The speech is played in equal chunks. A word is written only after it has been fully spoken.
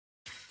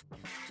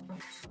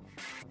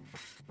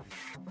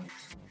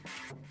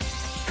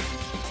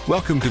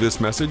Welcome to this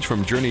message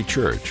from Journey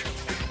Church.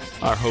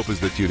 Our hope is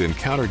that you'd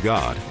encounter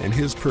God and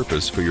His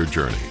purpose for your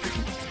journey.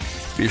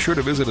 Be sure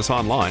to visit us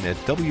online at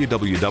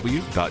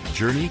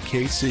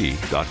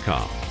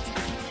www.journeykc.com.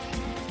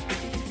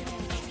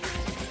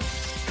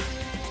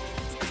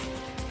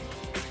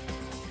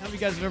 How many of you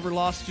guys have ever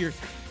lost you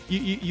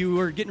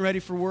were getting ready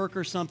for work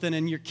or something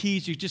and your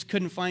keys, you just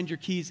couldn't find your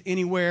keys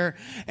anywhere,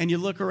 and you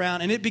look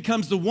around and it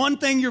becomes the one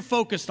thing you're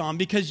focused on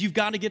because you've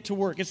got to get to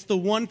work. It's the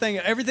one thing.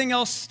 Everything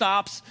else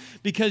stops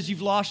because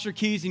you've lost your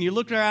keys, and you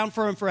look around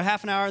for them for a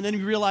half an hour and then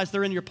you realize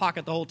they're in your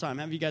pocket the whole time.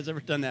 Have you guys ever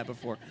done that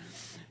before?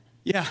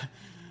 Yeah.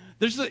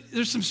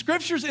 There's some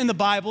scriptures in the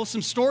Bible,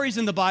 some stories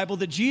in the Bible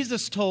that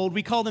Jesus told.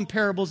 We call them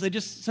parables. They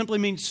just simply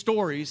mean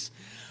stories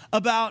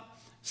about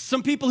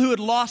some people who had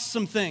lost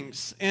some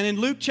things. And in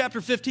Luke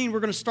chapter 15, we're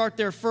going to start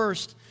there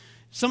first.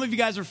 Some of you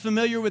guys are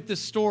familiar with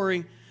this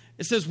story.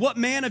 It says, "What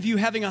man of you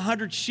having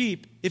 100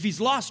 sheep, if he's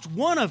lost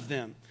one of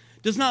them,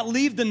 does not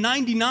leave the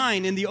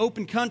 99 in the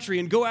open country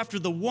and go after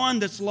the one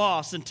that's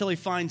lost until he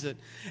finds it?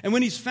 And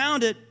when he's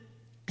found it,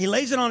 he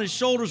lays it on his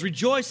shoulders,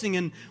 rejoicing.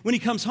 And when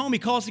he comes home, he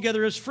calls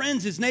together his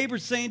friends, his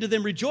neighbors, saying to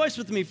them, 'Rejoice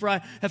with me, for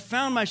I have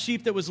found my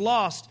sheep that was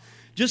lost.'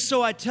 Just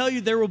so I tell you,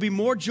 there will be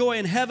more joy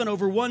in heaven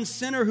over one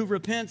sinner who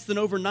repents than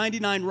over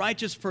 99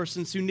 righteous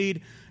persons who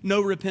need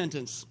no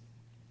repentance."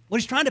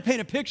 What he's trying to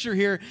paint a picture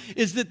here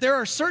is that there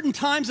are certain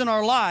times in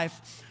our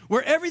life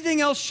where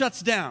everything else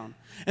shuts down.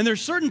 And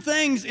there's certain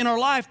things in our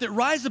life that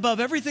rise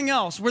above everything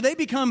else, where they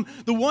become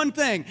the one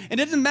thing. And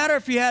it doesn't matter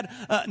if you had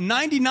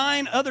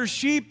 99 other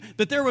sheep,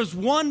 but there was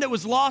one that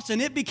was lost,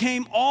 and it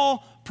became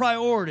all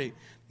priority.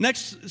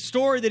 Next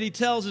story that he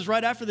tells is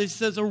right after this. He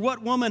says, "Or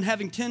what woman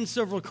having 10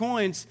 silver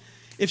coins,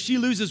 if she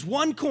loses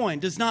one coin,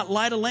 does not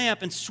light a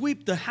lamp and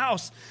sweep the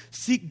house,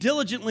 seek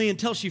diligently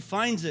until she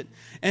finds it?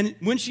 And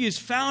when she has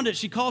found it,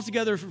 she calls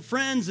together her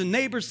friends and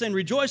neighbors, saying,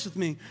 'Rejoice with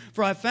me,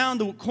 for I found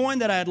the coin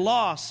that I had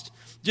lost.'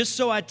 Just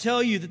so I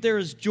tell you that there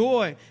is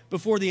joy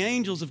before the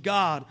angels of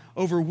God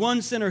over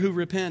one sinner who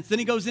repents." Then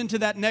he goes into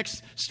that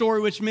next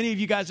story, which many of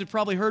you guys have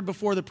probably heard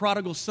before, the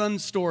prodigal son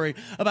story,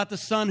 about the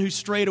son who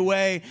strayed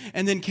away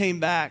and then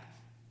came back.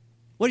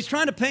 What he's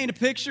trying to paint a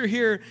picture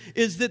here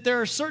is that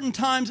there are certain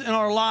times in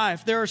our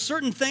life, there are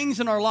certain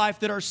things in our life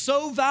that are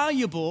so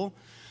valuable,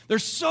 they're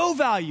so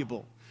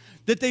valuable,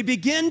 that they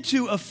begin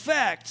to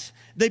affect,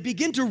 they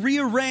begin to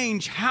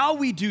rearrange how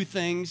we do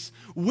things,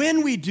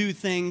 when we do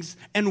things,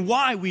 and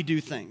why we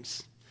do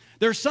things.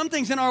 There are some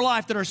things in our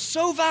life that are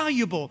so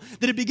valuable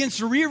that it begins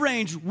to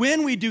rearrange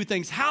when we do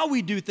things, how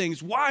we do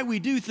things, why we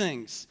do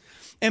things.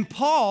 And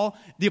Paul,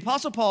 the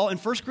Apostle Paul, in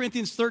 1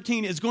 Corinthians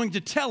 13 is going to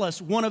tell us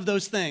one of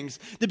those things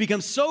that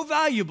becomes so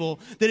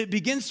valuable that it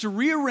begins to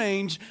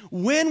rearrange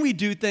when we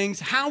do things,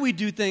 how we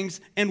do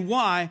things, and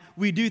why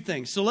we do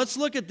things. So let's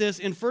look at this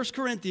in 1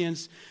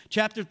 Corinthians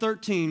chapter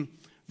 13,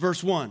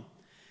 verse 1.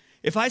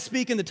 "If I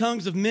speak in the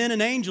tongues of men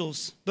and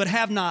angels, but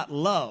have not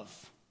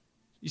love."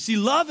 You see,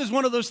 love is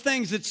one of those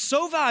things that's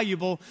so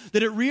valuable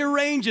that it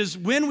rearranges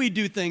when we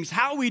do things,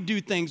 how we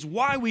do things,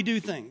 why we do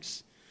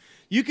things.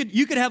 You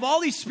could have all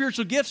these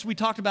spiritual gifts we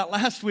talked about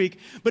last week,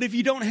 but if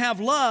you don't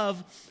have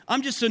love,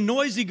 I'm just a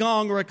noisy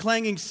gong or a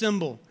clanging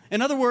cymbal. In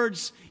other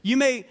words, you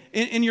may,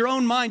 in your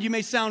own mind, you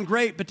may sound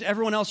great, but to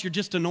everyone else, you're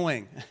just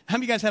annoying. How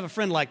many of you guys have a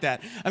friend like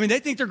that? I mean, they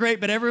think they're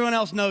great, but everyone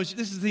else knows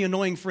this is the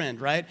annoying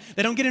friend, right?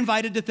 They don't get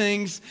invited to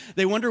things.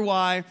 They wonder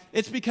why.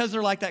 It's because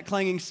they're like that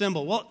clanging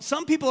cymbal. Well,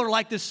 some people are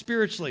like this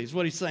spiritually, is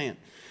what he's saying.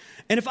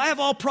 "And if I have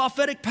all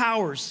prophetic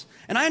powers,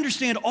 and I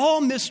understand all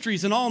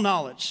mysteries and all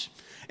knowledge,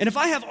 and if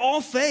I have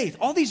all faith,"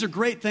 all these are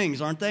great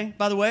things, aren't they,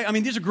 by the way? I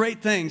mean, these are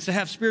great things to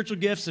have spiritual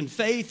gifts and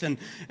faith and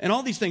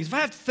all these things. "If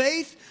I have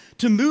faith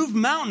to move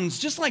mountains,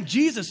 just like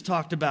Jesus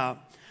talked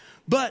about,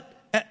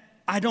 but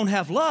I don't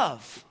have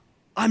love,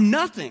 I'm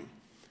nothing."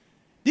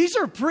 These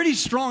are pretty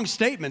strong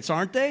statements,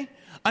 aren't they?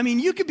 I mean,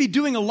 you could be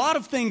doing a lot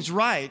of things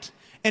right,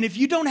 and if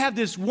you don't have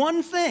this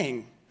one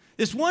thing,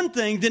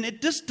 then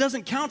it just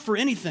doesn't count for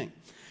anything.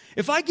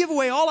 If I give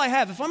away all I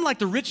have, if I'm like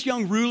the rich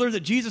young ruler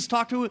that Jesus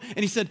talked to and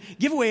he said,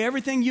 "Give away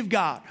everything you've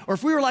got," or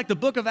if we were like the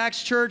book of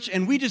Acts church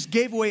and we just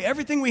gave away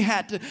everything we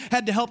had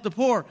to help the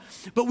poor,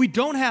 but we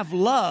don't have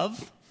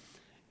love,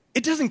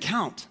 it doesn't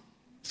count.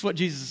 That's what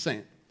Jesus is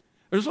saying.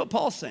 Or that's what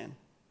Paul's saying.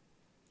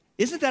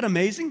 Isn't that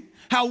amazing?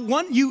 How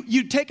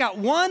you take out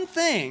one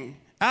thing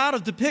out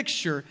of the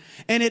picture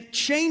and it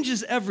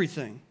changes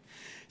everything.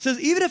 It says,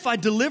 "Even if I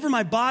deliver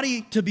my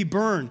body to be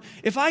burned,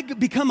 if I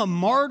become a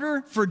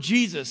martyr for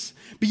Jesus,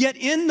 but yet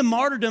in the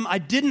martyrdom I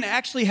didn't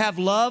actually have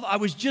love, I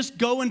was just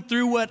going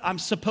through what I'm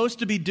supposed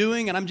to be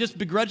doing and I'm just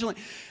begrudgingly,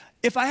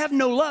 if I have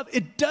no love,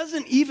 it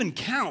doesn't even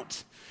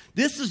count."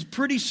 This is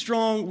pretty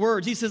strong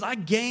words. He says, "I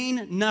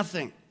gain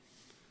nothing."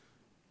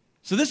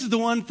 So this is the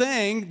one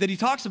thing that he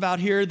talks about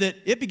here, that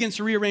it begins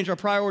to rearrange our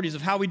priorities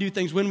of how we do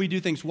things, when we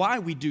do things, why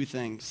we do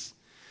things.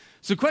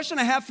 So the question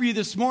I have for you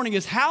this morning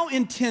is, how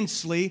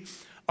intensely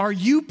are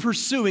you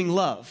pursuing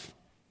love?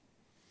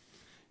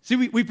 See,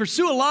 we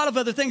pursue a lot of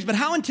other things, but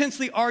how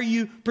intensely are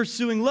you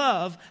pursuing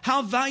love?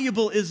 How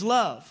valuable is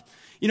love?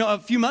 You know, a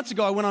few months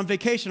ago, I went on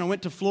vacation. I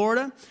went to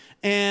Florida,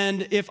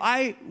 and if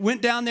I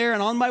went down there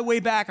and on my way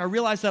back, I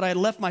realized that I had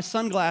left my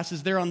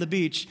sunglasses there on the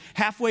beach.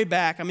 Halfway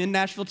back, I'm in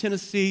Nashville,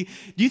 Tennessee.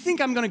 Do you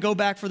think I'm going to go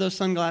back for those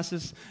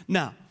sunglasses?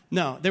 No,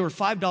 they were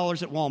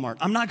 $5 at Walmart.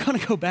 I'm not going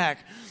to go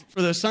back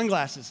for those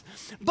sunglasses.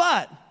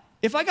 But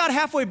if I got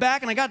halfway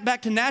back and I got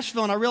back to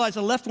Nashville and I realized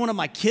I left one of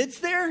my kids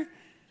there,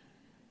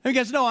 you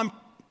guys know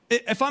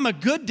if I'm a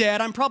good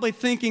dad, I'm probably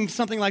thinking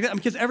something like that,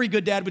 because every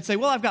good dad would say,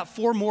 well, I've got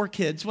 4 more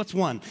kids. What's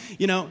one?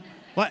 You know,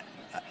 what?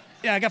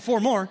 Yeah, I got 4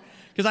 more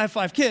because I have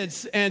 5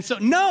 kids. And so,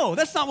 no,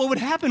 that's not what would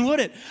happen,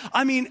 would it?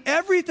 I mean,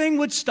 everything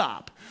would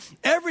stop.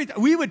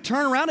 We would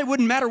turn around. It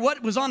wouldn't matter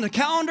what was on the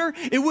calendar.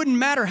 It wouldn't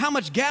matter how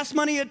much gas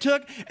money it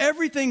took.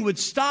 Everything would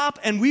stop,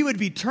 and we would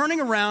be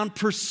turning around,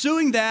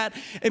 pursuing that.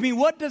 I mean,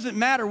 what does it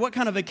matter what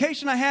kind of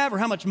vacation I have or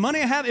how much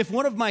money I have? If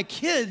one of my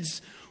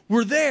kids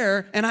were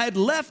there and I had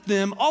left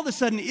them, all of a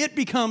sudden it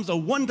becomes a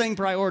one-thing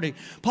priority.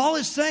 Paul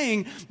is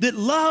saying that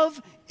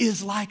love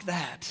is like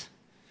that.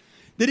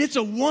 That it's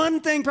a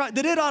one-thing, that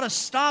it ought to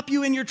stop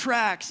you in your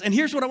tracks. And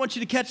here's what I want you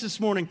to catch this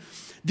morning.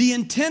 The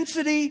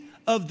intensity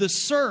of the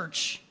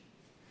search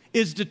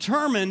is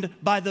determined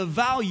by the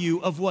value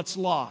of what's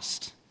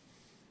lost.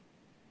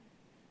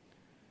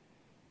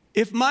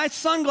 If my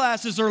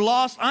sunglasses are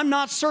lost, I'm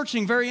not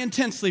searching very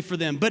intensely for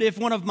them. But if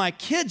one of my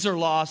kids are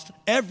lost,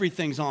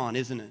 everything's on,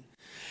 isn't it?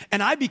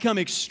 And I become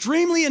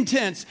extremely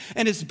intense,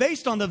 and it's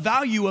based on the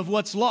value of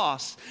what's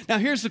lost. Now,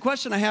 here's the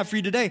question I have for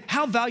you today.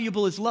 How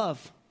valuable is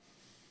love?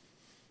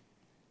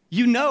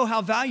 You know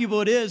how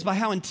valuable it is by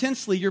how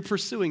intensely you're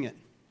pursuing it.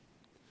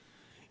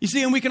 You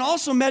see, and we can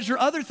also measure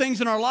other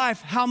things in our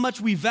life, how much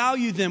we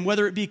value them,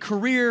 whether it be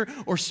career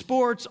or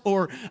sports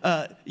or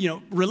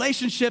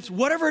relationships,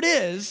 whatever it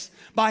is,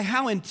 by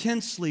how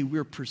intensely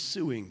we're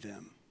pursuing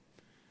them.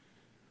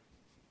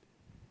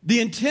 The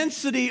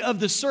intensity of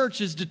the search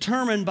is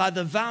determined by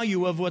the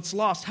value of what's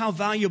lost. How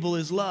valuable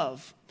is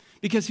love?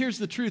 Because here's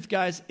the truth,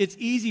 guys. It's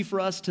easy for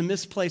us to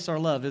misplace our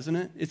love, isn't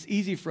it? It's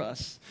easy for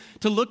us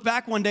to look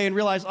back one day and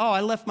realize, oh,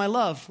 I left my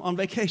love on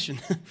vacation.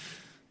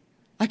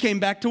 I came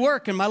back to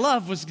work and my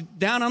love was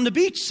down on the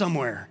beach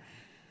somewhere.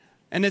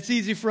 And it's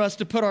easy for us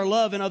to put our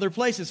love in other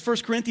places. 1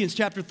 Corinthians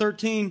chapter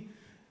 13,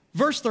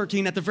 verse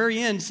 13 at the very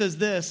end says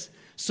this,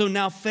 so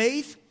now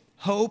faith,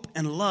 hope,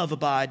 and love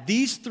abide,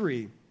 these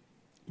 3.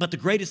 But the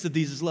greatest of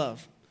these is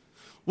love.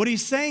 What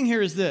he's saying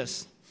here is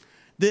this,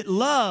 that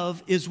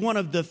love is one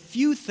of the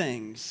few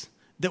things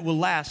that will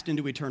last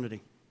into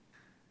eternity.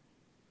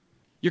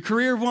 Your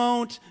career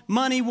won't,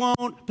 money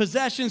won't,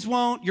 possessions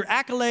won't, your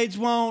accolades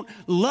won't.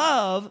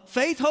 Love,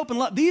 faith, hope, and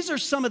love, these are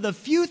some of the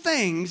few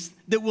things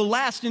that will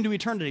last into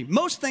eternity.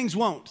 Most things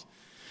won't.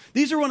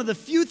 These are one of the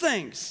few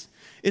things.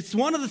 It's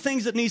one of the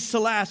things that needs to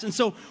last. And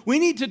so we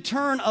need to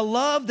turn a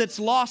love that's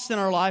lost in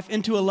our life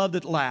into a love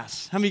that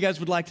lasts. How many of you guys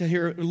would like to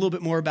hear a little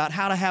bit more about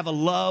how to have a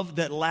love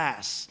that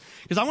lasts?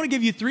 Because I want to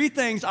give you 3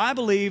 things I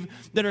believe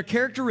that are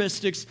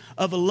characteristics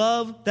of a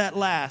love that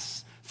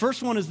lasts.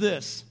 First one is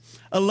this.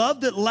 A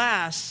love that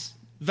lasts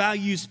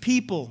values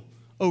people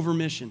over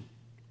mission.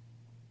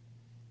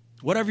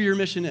 Whatever your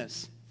mission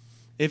is.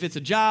 If it's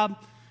a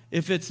job,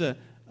 if it's a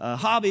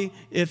hobby,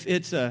 if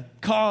it's a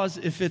cause,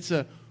 if it's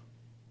a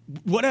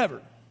whatever.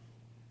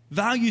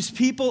 Values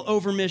people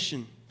over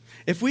mission.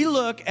 If we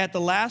look at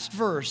the last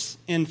verse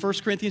in 1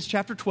 Corinthians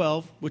chapter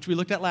 12, which we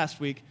looked at last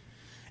week,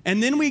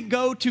 and then we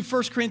go to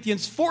 1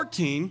 Corinthians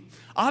 14,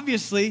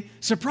 obviously,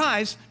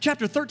 surprise,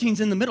 chapter 13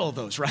 is in the middle of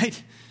those,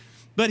 right?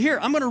 But here,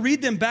 I'm going to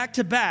read them back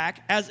to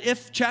back as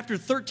if chapter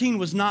 13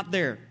 was not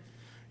there.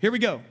 Here we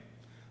go.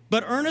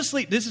 But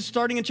earnestly, this is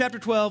starting in chapter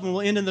 12, and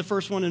we'll end in the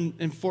first one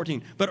in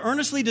 14. But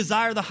earnestly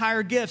desire the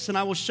higher gifts, and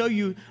I will show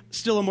you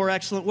still a more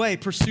excellent way.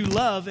 Pursue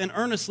love and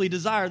earnestly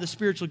desire the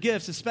spiritual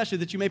gifts, especially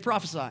that you may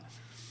prophesy.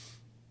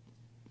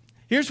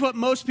 Here's what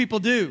most people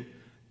do.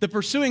 The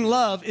pursuing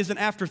love is an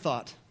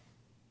afterthought.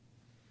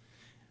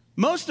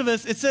 Most of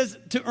us, it says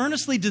to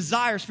earnestly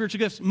desire spiritual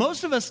gifts.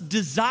 Most of us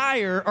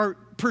desire or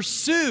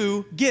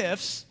pursue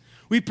gifts.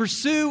 We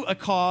pursue a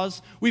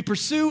cause, we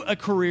pursue a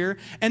career,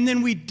 and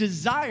then we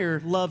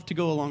desire love to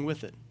go along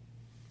with it.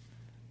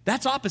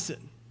 That's opposite.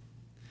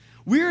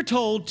 We're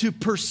told to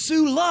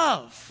pursue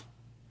love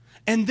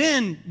and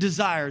then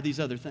desire these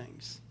other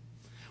things.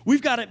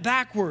 We've got it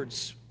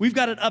backwards. We've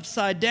got it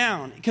upside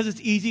down because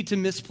it's easy to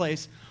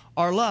misplace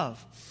our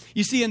love.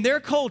 You see, in their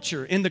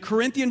culture, in the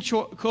Corinthian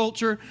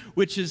culture,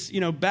 which is,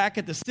 back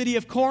at the city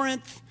of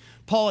Corinth,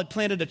 Paul had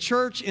planted a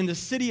church in the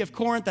city of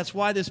Corinth. That's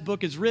why this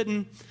book is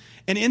written.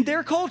 And in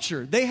their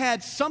culture, they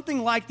had something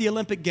like the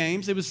Olympic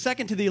Games. It was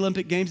second to the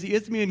Olympic Games, the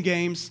Isthmian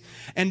Games.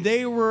 And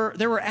there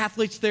were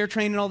athletes there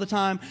training all the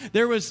time.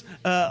 There was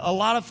a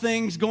lot of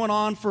things going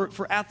on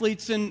for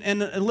athletes and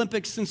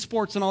Olympics and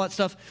sports and all that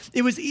stuff.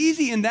 It was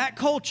easy in that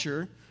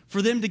culture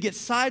for them to get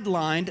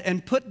sidelined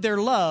and put their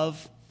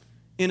love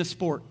in a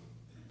sport.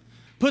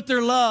 Put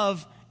their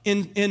love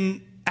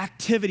in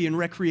activity and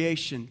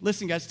recreation.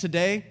 Listen, guys,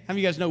 today, how many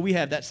of you guys know we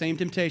have that same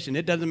temptation?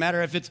 It doesn't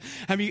matter if it's,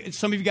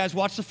 some of you guys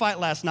watched the fight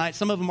last night.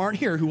 Some of them aren't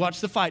here who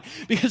watched the fight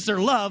because their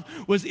love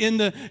was in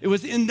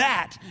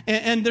that.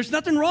 And there's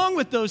nothing wrong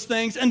with those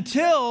things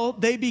until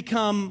they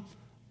become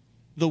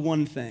the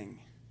one thing.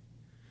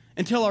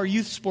 Until our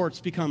youth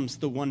sports becomes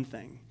the one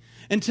thing.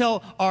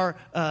 Until our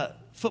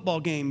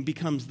football game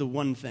becomes the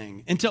one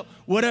thing. Until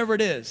whatever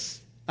it is.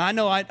 I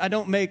know I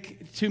don't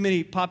make too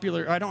many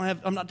popular,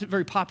 I'm not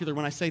very popular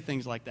when I say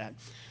things like that.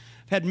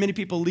 I've had many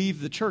people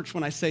leave the church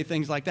when I say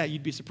things like that.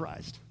 You'd be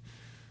surprised.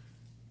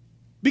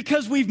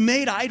 Because we've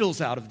made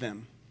idols out of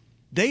them.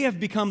 They have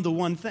become the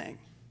one thing.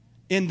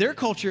 In their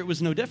culture, it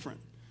was no different.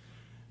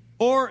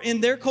 Or in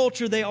their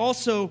culture, they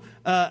also,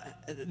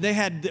 they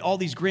had all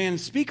these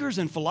grand speakers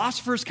and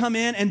philosophers come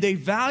in, and they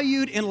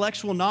valued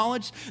intellectual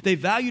knowledge. They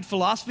valued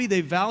philosophy.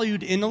 They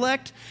valued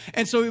intellect.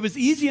 And so it was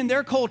easy in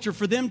their culture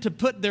for them to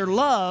put their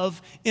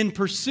love in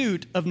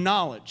pursuit of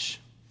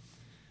knowledge.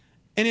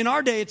 And in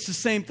our day, it's the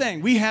same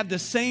thing. We have the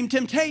same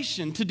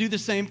temptation to do the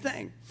same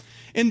thing.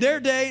 In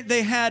their day,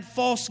 they had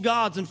false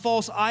gods and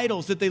false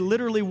idols that they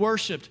literally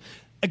worshiped.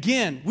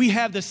 Again, we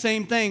have the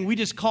same thing. We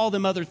just call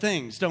them other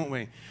things, don't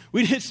we?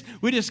 We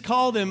just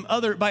call them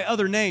by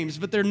other names,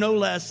 but they're no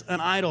less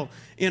an idol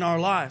in our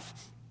life.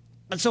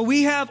 And so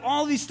we have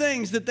all these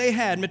things that they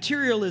had,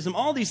 materialism,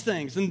 all these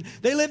things. And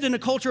they lived in a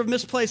culture of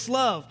misplaced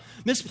love.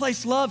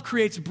 Misplaced love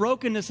creates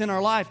brokenness in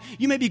our life.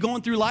 You may be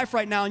going through life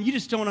right now and you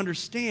just don't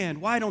understand.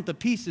 Why don't the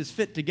pieces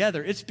fit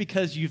together? It's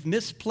because you've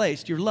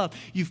misplaced your love.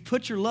 You've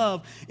put your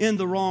love in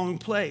the wrong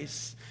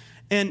place.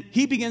 And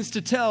he begins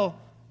to tell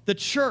the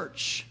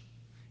church,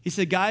 he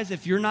said, guys,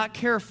 if you're not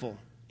careful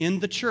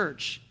in the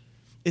church,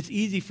 it's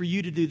easy for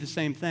you to do the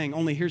same thing,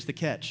 only here's the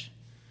catch.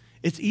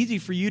 It's easy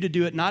for you to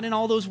do it not in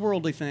all those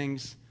worldly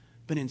things,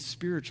 but in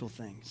spiritual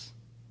things.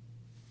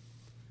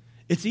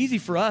 It's easy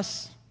for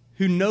us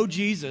who know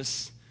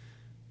Jesus.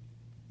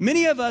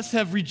 Many of us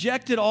have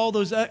rejected all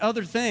those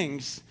other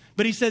things,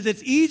 but he says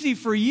it's easy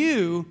for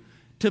you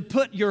to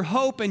put your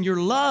hope and your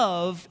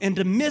love and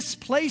to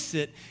misplace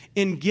it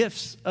in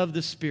gifts of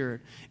the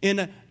Spirit,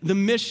 in the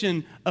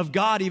mission of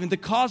God, even the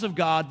cause of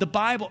God, the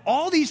Bible,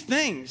 all these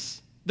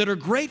things that are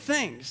great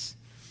things,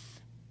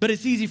 but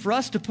it's easy for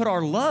us to put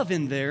our love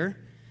in there,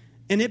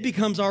 and it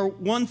becomes our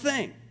one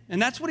thing.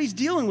 And that's what he's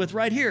dealing with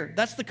right here.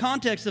 That's the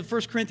context of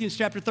 1 Corinthians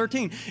chapter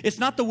 13. It's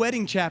not the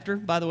wedding chapter,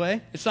 by the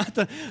way. It's not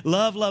the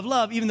love, love,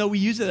 love, even though we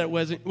use it at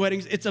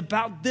weddings. It's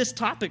about this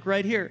topic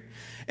right here.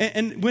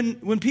 And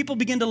when people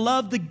begin to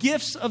love the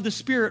gifts of the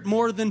Spirit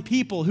more than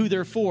people who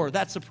they're for,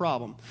 that's a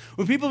problem.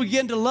 When people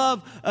begin to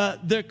love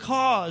the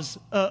cause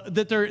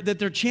that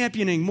they're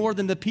championing more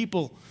than the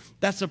people,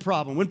 that's a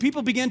problem. When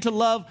people begin to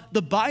love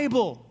the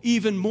Bible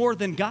even more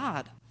than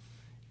God,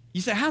 you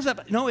say, how's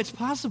that? No, it's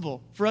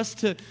possible for us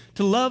to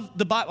love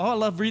the Bible. Oh, I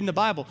love reading the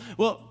Bible.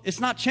 Well, it's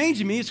not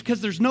changing me. It's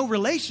because there's no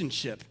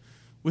relationship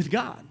with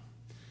God.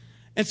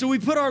 And so we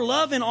put our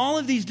love in all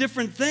of these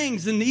different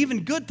things, and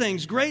even good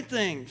things, great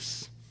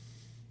things.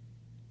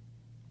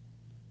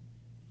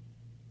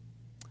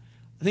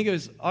 I think it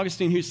was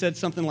Augustine who said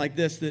something like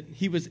this,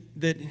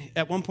 that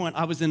at one point,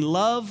 I was in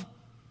love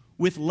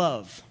with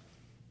love.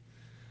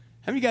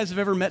 How many of you guys have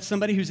ever met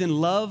somebody who's in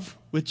love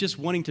with just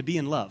wanting to be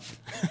in love?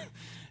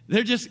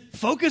 They're just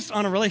focused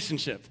on a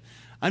relationship.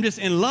 I'm just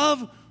in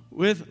love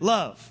with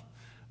love.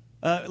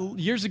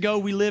 Years ago,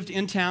 we lived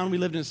in town. We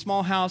lived in a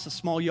small house, a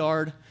small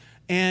yard,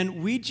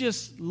 and we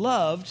just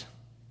loved,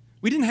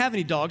 we didn't have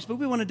any dogs, but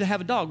we wanted to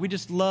have a dog. We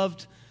just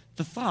loved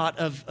the thought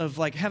of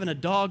like having a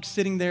dog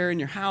sitting there in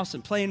your house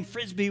and playing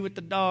Frisbee with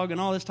the dog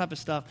and all this type of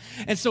stuff.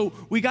 And so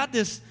we got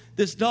this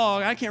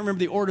dog. I can't remember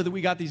the order that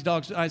we got these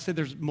dogs. I said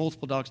there's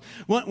multiple dogs.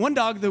 One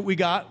dog that we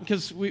got,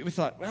 because we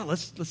thought, well,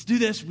 let's do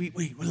this.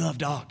 We love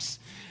dogs.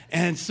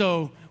 And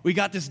so we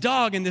got this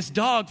dog, and this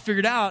dog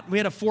figured out we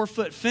had a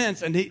 4-foot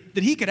fence, and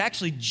that he could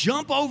actually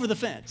jump over the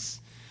fence.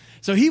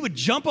 So he would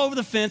jump over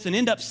the fence and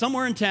end up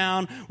somewhere in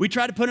town. We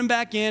tried to put him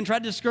back in, tried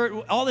to discourage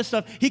all this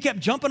stuff. He kept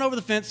jumping over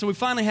the fence, so we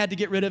finally had to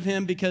get rid of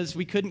him because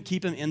we couldn't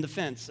keep him in the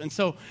fence. And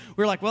so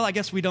we were like, well, I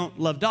guess we don't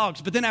love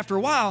dogs. But then after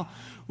a while,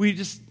 we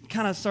just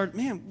kind of started,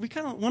 man, we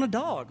kind of want a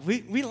dog.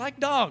 We like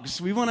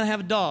dogs. We want to have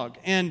a dog.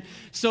 And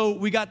so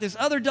we got this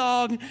other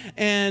dog,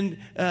 and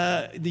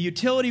the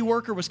utility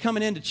worker was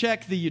coming in to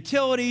check the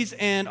utilities,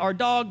 and our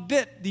dog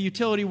bit the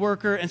utility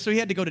worker, and so he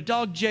had to go to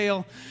dog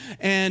jail.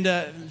 And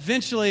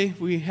eventually,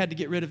 we had to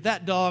get rid of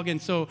that dog,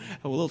 and so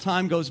a little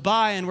time goes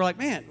by, and we're like,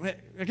 man,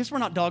 I guess we're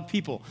not dog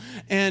people.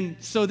 And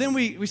so then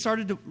we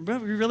started to, we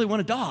really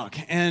want a dog.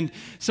 And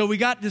so we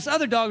got this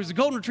other dog, it was a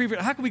golden retriever.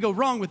 How could we go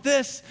wrong with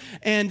this?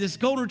 And this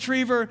golden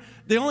retriever,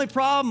 the only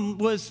problem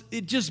was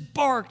it just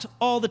barked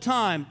all the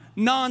time,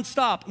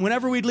 nonstop.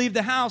 Whenever we'd leave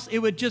the house, it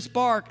would just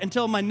bark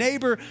until my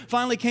neighbor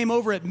finally came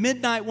over at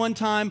midnight one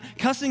time,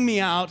 cussing me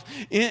out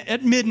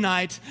at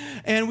midnight,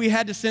 and we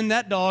had to send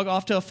that dog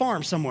off to a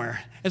farm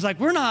somewhere. It's like,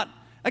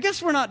 I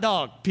guess we're not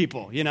dog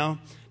people, you know.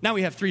 Now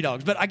we have 3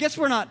 dogs, but I guess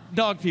we're not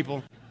dog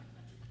people.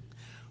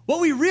 What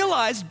we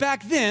realized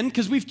back then,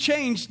 because we've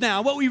changed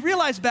now, what we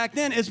realized back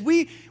then is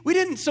we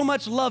didn't so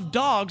much love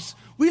dogs,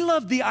 we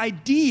loved the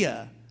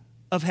idea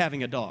of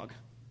having a dog.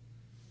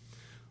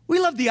 We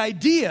loved the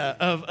idea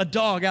of a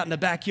dog out in the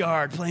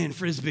backyard playing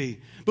Frisbee.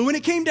 But when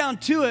it came down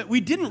to it, we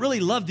didn't really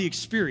love the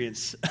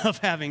experience of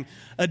having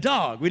a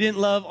dog. We didn't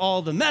love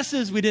all the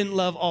messes. We didn't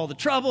love all the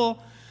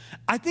trouble.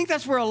 I think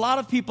that's where a lot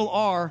of people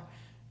are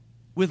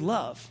with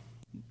love.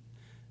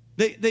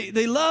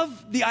 They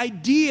love the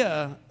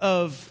idea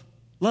of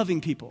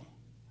loving people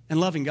and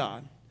loving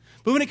God.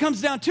 But when it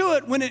comes down to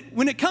it, when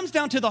it comes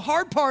down to the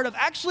hard part of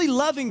actually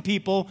loving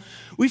people,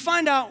 we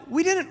find out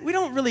we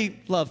don't really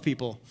love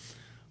people.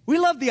 We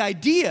love the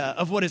idea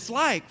of what it's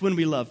like when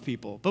we love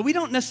people, but we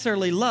don't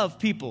necessarily love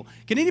people.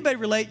 Can anybody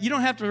relate? You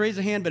don't have to raise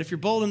a hand, but if you're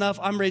bold enough,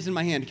 I'm raising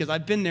my hand because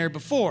I've been there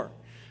before.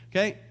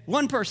 Okay?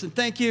 1 person,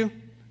 thank you.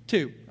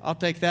 2, I'll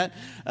take that.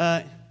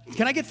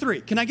 Can I get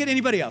 3? Can I get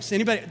anybody else?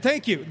 Anybody?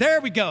 Thank you. There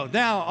we go.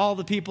 Now all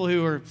the people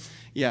who are,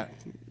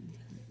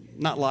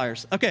 not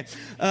liars. Okay.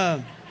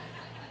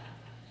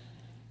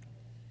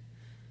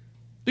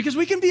 Because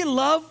we can be in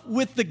love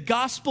with the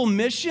gospel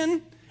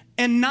mission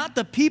and not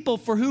the people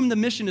for whom the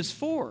mission is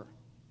for.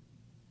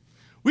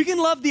 We can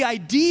love the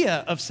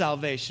idea of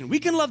salvation. We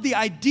can love the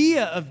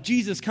idea of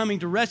Jesus coming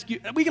to rescue.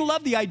 We can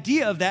love the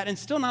idea of that and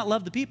still not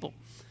love the people.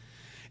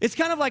 It's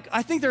kind of like,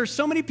 I think there are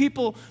so many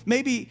people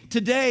maybe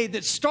today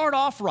that start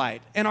off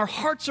right and our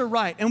hearts are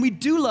right and we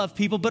do love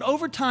people, but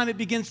over time it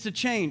begins to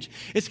change.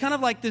 It's kind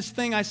of like this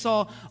thing I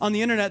saw on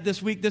the internet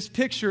this week, this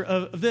picture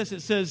of this.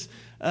 It says,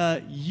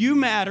 you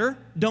matter,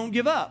 don't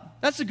give up.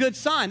 That's a good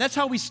sign. That's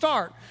how we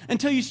start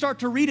until you start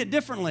to read it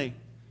differently.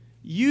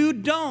 You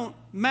don't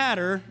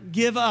matter,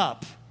 give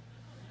up.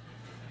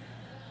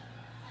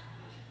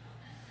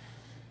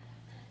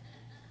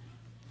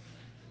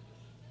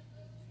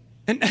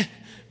 And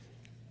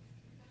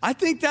I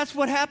think that's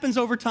what happens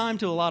over time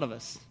to a lot of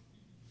us.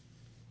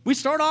 We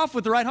start off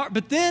with the right heart,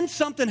 but then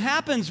something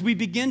happens. We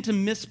begin to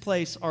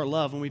misplace our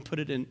love and we put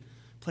it in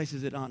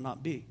places it ought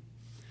not be.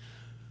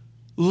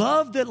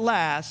 Love that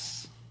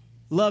lasts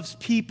loves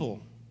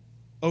people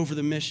over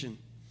the mission.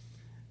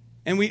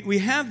 And we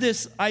have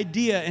this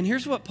idea, and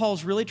here's what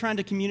Paul's really trying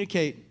to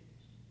communicate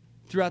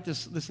throughout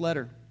this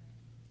letter.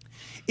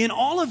 In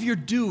all of your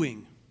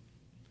doing,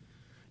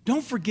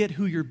 don't forget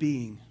who you're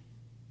being.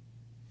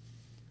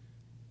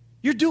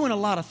 You're doing a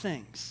lot of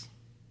things.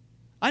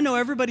 I know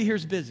everybody here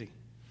is busy.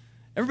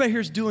 Everybody here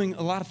is doing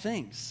a lot of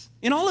things.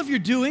 In all of your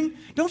doing,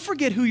 don't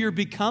forget who you're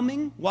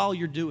becoming while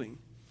you're doing.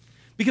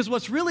 Because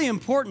what's really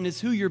important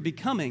is who you're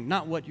becoming,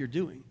 not what you're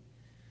doing.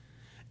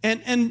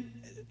 And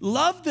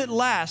love that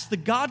lasts, the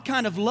God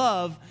kind of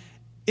love,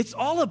 it's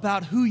all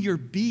about who you're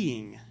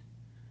being,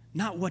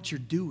 not what you're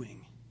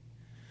doing.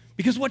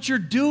 Because what you're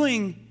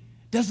doing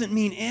doesn't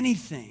mean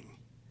anything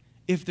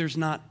if there's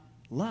not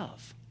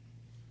love.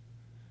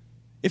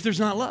 If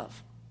there's not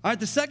love. All right,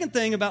 the second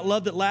thing about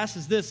love that lasts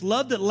is this.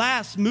 Love that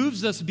lasts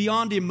moves us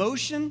beyond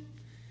emotion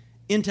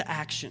into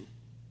action.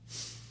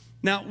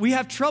 Now, we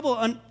have trouble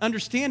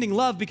understanding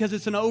love because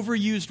it's an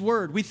overused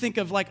word. We think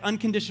of like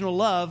unconditional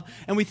love,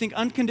 and we think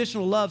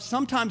unconditional love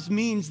sometimes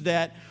means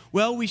that,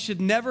 well, we should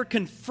never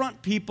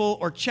confront people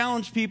or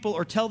challenge people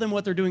or tell them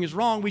what they're doing is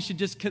wrong. We should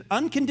just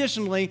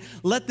unconditionally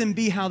let them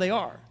be how they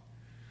are.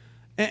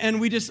 And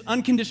we just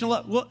unconditional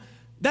love. Well,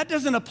 that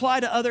doesn't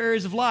apply to other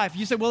areas of life.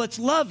 You say, well, it's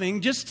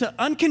loving just to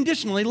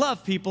unconditionally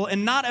love people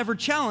and not ever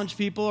challenge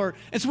people.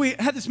 And so we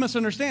have this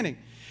misunderstanding.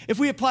 If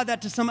we apply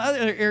that to some other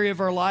area of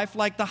our life,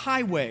 like the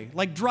highway,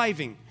 like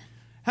driving.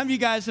 How many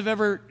of you guys have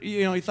ever,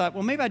 you thought,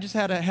 well, maybe I just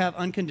had to have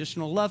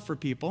unconditional love for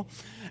people.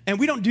 And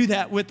we don't do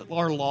that with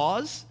our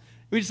laws.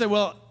 We just say,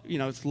 well,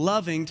 it's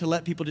loving to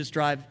let people just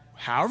drive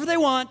however they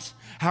want,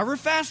 however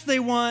fast they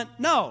want.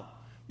 No,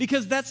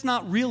 because that's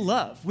not real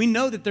love. We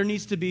know that there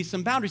needs to be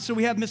some boundaries, so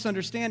we have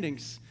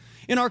misunderstandings.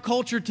 In our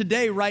culture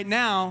today, right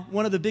now,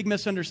 one of the big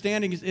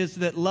misunderstandings is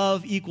that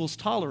love equals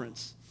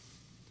tolerance.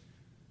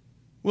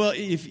 Well,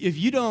 if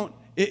you don't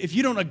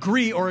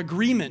agree or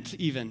agreement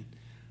even,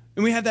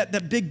 and we have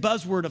that big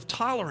buzzword of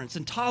tolerance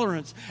and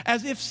tolerance,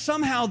 as if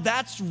somehow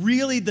that's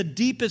really the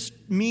deepest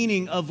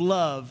meaning of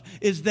love,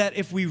 is that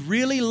if we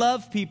really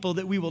love people,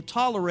 that we will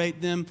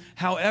tolerate them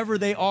however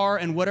they are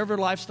and whatever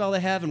lifestyle they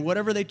have and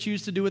whatever they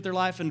choose to do with their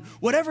life and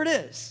whatever it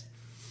is,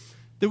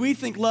 that we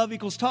think love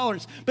equals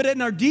tolerance. But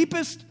in our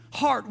deepest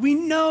heart, we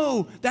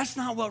know that's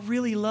not what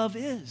really love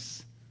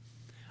is.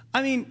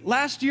 I mean,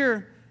 last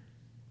year,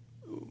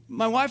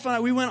 my wife and I,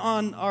 we went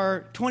on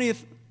our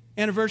 20th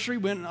anniversary,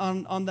 went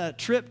on that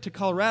trip to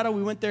Colorado.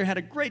 We went there, had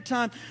a great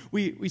time.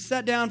 We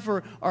sat down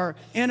for our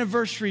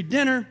anniversary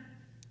dinner.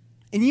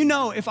 And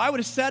if I would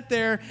have sat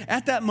there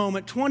at that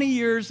moment, 20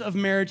 years of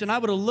marriage, and I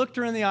would have looked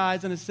her in the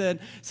eyes and said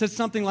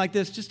something like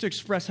this, just to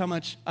express how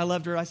much I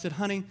loved her. I said,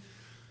 honey,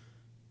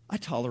 I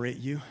tolerate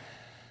you.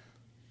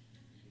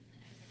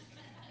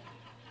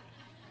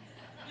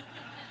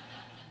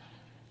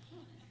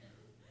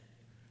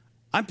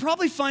 I'm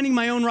probably finding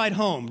my own ride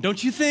home,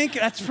 don't you think?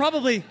 That's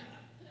probably,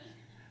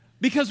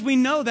 because we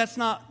know that's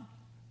not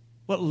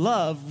what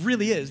love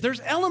really is.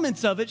 There's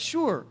elements of it,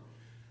 sure,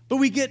 but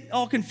we get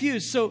all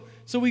confused. So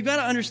we've got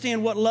to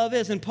understand what love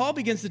is. And Paul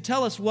begins to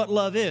tell us what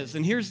love is.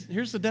 And here's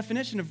the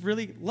definition of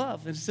really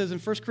love. It says in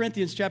 1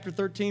 Corinthians chapter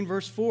 13,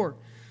 verse 4,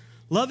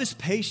 love is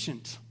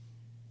patient.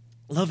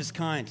 Love is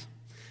kind.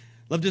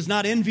 Love does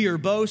not envy or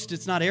boast.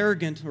 It's not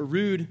arrogant or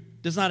rude.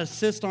 Does not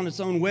insist on its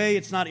own way.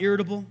 It's not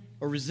irritable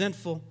or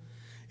resentful.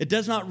 It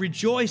does not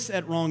rejoice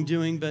at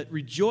wrongdoing, but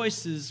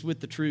rejoices with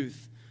the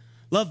truth.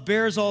 Love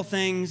bears all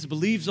things,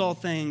 believes all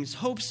things,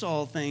 hopes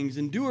all things,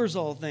 endures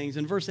all things.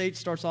 And verse 8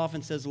 starts off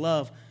and says,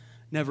 love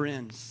never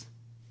ends.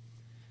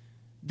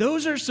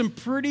 Those are some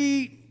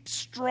pretty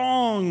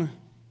strong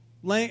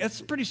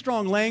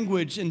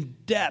language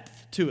and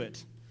depth to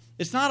it.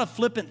 It's not a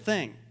flippant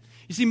thing.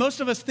 You see, most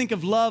of us think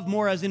of love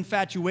more as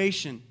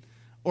infatuation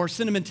or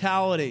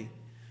sentimentality.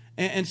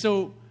 And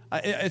so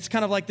it's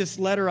kind of like this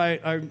letter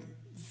I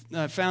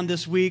found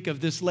this week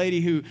of this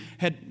lady who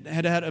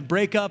had a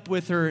breakup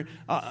with her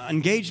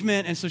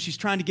engagement, and so she's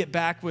trying to get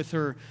back with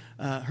her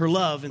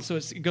love. And so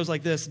it goes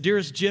like this.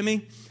 Dearest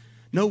Jimmy,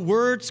 no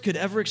words could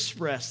ever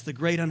express the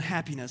great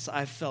unhappiness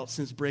I've felt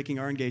since breaking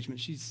our engagement.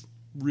 She's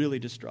really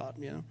distraught,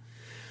 you know.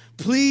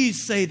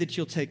 Please say that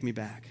you'll take me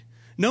back.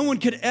 No one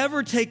could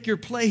ever take your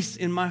place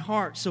in my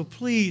heart, so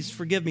please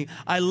forgive me.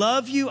 I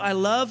love you, I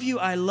love you,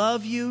 I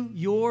love you.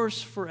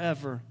 Yours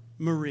forever,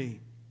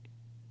 Marie.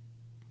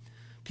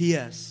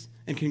 P.S.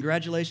 And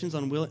congratulations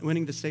on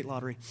winning the state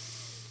lottery.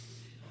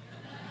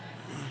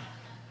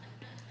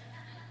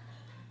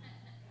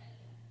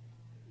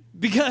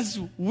 Because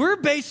we're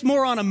based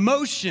more on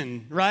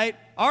emotion, right?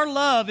 Our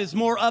love is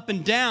more up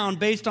and down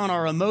based on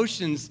our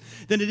emotions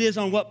than it is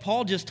on what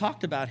Paul just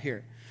talked about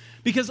here.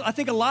 Because I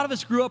think a lot of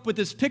us grew up with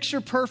this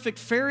picture-perfect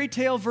fairy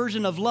tale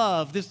version of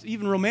love, this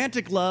even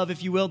romantic love,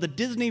 if you will, the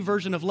Disney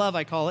version of love,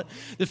 I call it.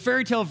 The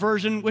fairy tale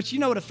version, which you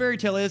know what a fairy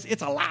tale is.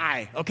 It's a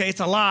lie, okay?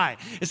 It's a lie.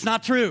 It's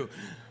not true.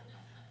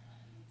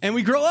 And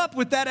we grow up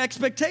with that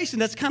expectation.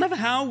 That's kind of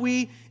how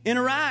we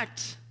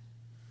interact.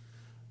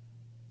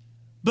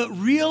 But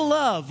real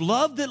love,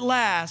 love that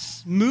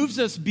lasts, moves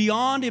us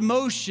beyond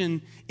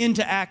emotion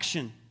into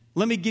action.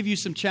 Let me give you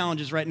some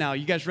challenges right now.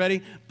 You guys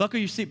ready? Buckle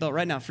your seatbelt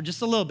right now for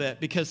just a little bit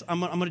because I'm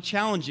going to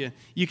challenge you.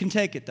 You can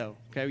take it, though.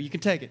 Okay, you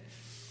can take it.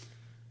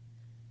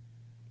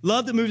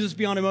 Love that moves us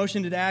beyond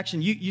emotion into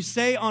action. You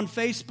say on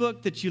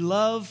Facebook that you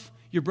love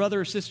your brother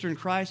or sister in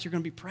Christ. You're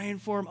going to be praying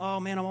for them. Oh,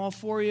 man, I'm all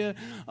for you.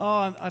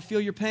 Oh, I feel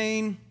your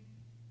pain.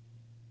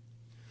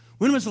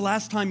 When was the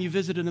last time you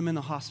visited them in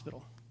the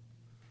hospital?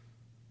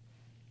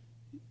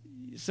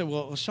 You say,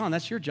 well, Sean,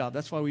 that's your job.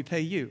 That's why we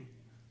pay you.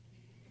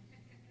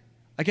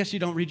 I guess you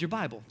don't read your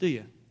Bible, do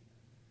you?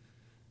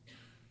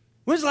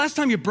 When's the last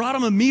time you brought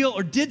them a meal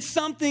or did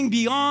something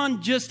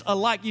beyond just a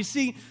like? You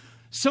see,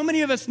 so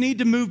many of us need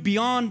to move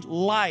beyond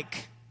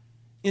like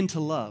into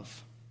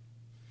love.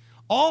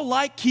 All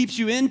like keeps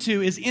you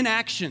into is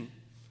inaction,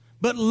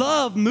 but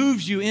love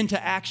moves you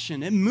into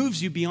action. It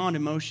moves you beyond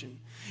emotion.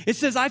 It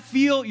says, I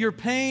feel your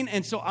pain,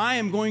 and so I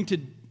am going to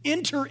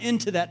enter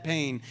into that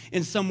pain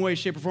in some way,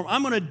 shape, or form.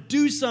 I'm going to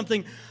do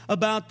something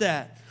about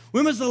that.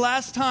 When was the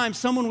last time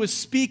someone was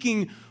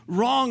speaking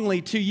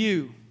wrongly to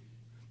you,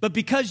 but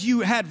because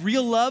you had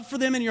real love for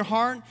them in your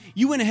heart,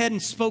 you went ahead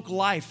and spoke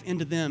life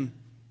into them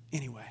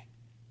anyway?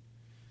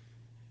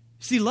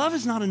 See, love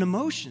is not an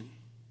emotion.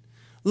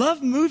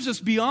 Love moves us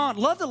beyond,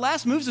 love that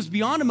lasts moves us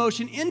beyond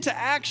emotion into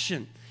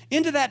action,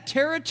 into that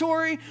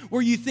territory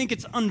where you think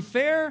it's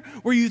unfair,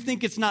 where you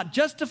think it's not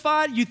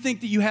justified, you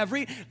think that you have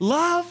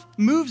love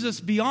moves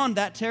us beyond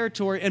that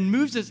territory and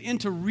moves us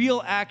into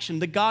real action,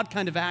 the God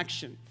kind of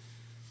action.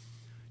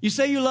 You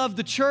say you love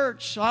the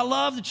church. I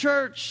love the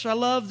church. I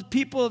love the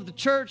people of the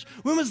church.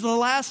 When was the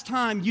last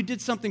time you did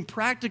something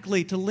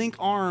practically to link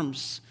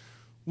arms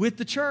with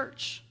the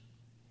church?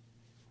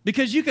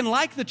 Because you can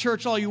like the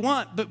church all you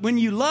want, but when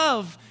you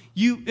love,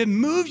 it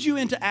moves you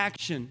into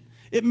action.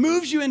 It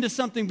moves you into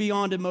something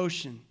beyond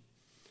emotion.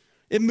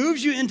 It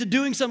moves you into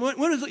doing something.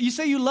 You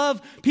say you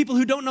love people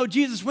who don't know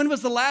Jesus. When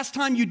was the last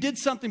time you did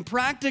something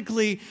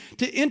practically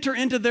to enter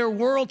into their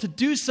world, to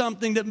do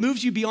something that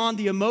moves you beyond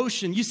the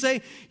emotion? You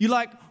say you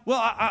like,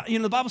 well,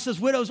 the Bible says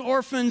widows,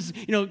 orphans,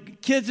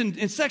 kids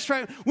and sex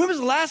trafficking. When was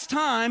the last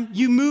time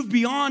you moved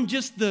beyond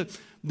just the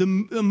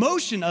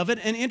emotion of it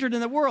and entered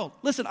in the world?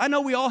 Listen, I know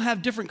we all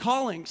have different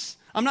callings.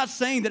 I'm not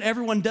saying that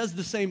everyone does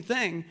the same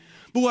thing.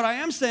 But what I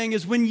am saying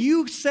is when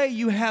you say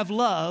you have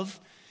love,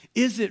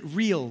 is it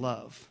real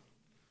love?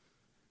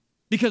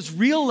 Because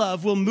real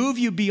love will move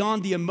you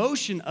beyond the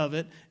emotion of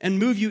it and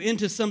move you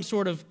into some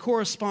sort of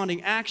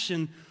corresponding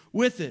action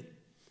with it.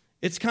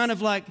 It's kind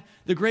of like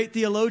the great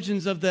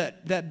theologians of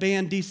that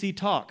band DC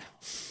Talk,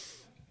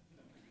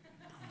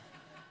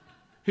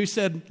 who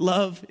said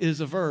love is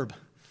a verb.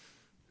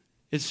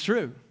 It's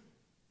true.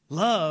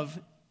 Love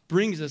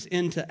brings us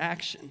into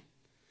action.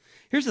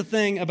 Here's the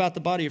thing about the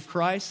body of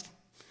Christ.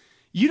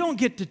 You don't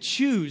get to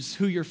choose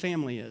who your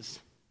family is.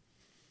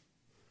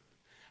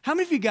 How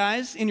many of you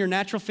guys in your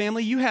natural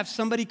family, you have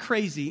somebody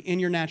crazy in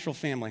your natural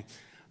family?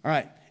 All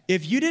right.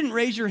 If you didn't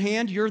raise your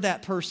hand, you're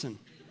that person.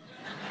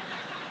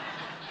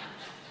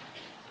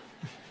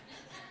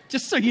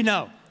 Just so you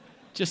know.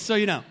 Just so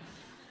you know.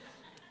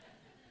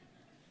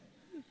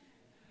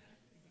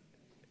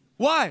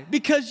 Why?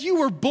 Because you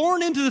were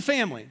born into the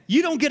family.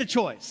 You don't get a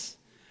choice,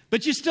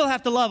 but you still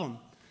have to love them.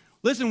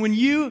 Listen, when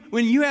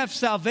you have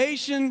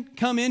salvation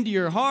come into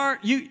your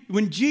heart,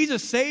 when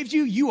Jesus saves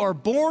you, you are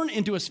born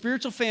into a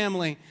spiritual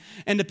family.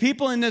 And the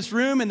people in this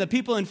room and the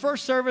people in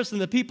first service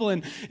and the people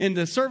in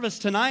the service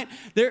tonight,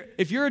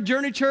 if you're a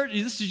Journey Church,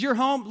 this is your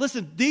home,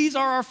 listen, these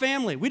are our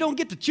family. We don't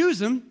get to choose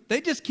them. They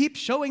just keep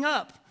showing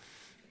up.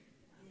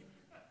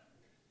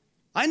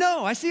 I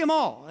know, I see them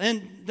all.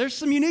 And there's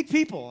some unique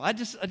people.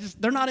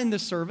 They're not in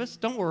this service.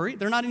 Don't worry,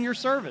 they're not in your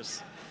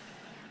service.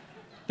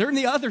 They're in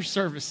the other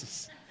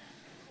services.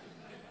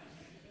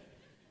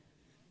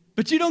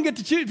 But you don't get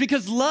to choose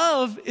because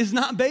love is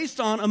not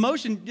based on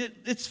emotion.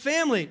 It's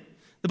family.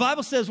 The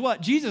Bible says what?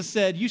 Jesus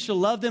said, you shall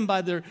love them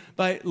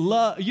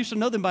you shall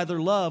know them by their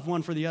love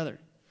one for the other.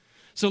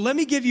 So let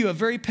me give you a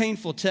very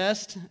painful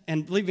test.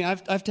 And believe me,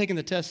 I've taken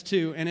the test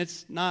too, and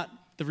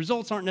the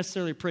results aren't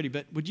necessarily pretty,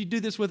 but would you do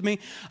this with me?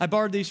 I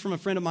borrowed these from a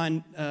friend of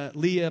mine,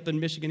 Lee, up in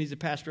Michigan. He's a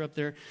pastor up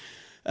there.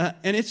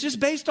 And it's just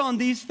based on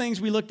these things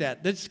we looked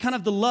at. That's kind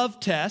of the love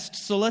test.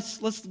 So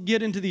let's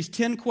get into these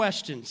 10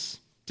 questions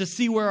to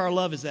see where our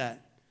love is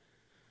at.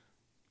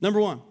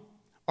 Number 1,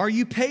 are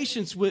you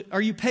patient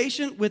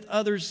with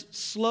others'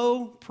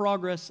 slow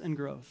progress and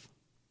growth?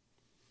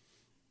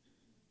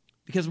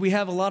 Because we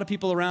have a lot of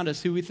people around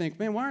us who we think,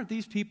 man, why aren't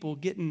these people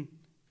getting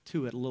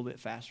to it a little bit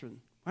faster?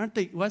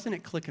 Why isn't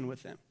it clicking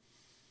with them?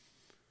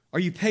 Are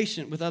you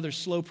patient with others'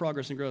 slow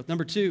progress and growth?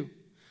 Number 2,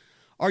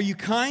 are you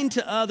kind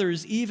to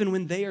others even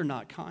when they are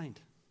not kind?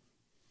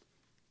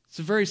 It's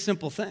a very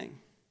simple thing.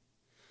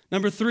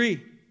 Number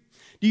 3,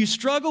 do you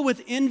struggle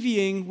with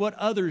envying what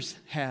others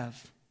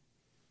have?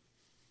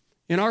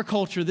 In our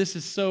culture, this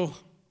is so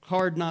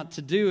hard not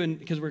to do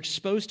because we're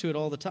exposed to it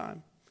all the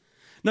time.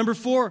 Number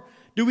 4,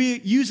 do we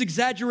use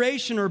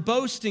exaggeration or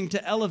boasting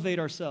to elevate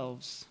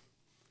ourselves?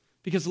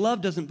 Because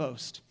love doesn't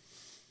boast.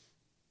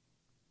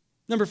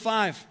 Number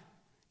 5,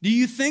 do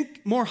you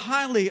think more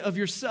highly of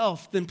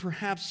yourself than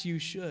perhaps you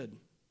should?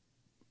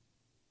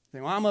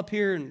 Think, well, I'm up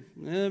here and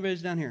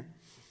everybody's down here.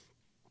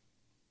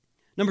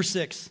 Number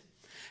 6,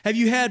 have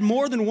you had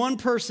more than one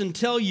person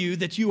tell you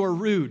that you are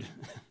rude?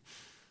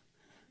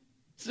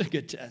 It's a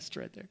good test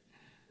right there.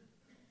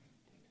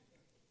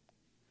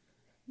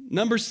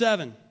 Number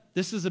 7,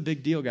 this is a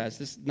big deal, guys.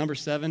 This number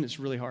 7 is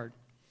really hard.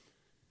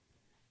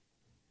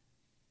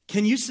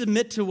 Can you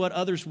submit to what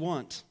others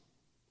want,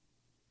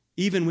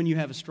 even when you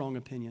have a strong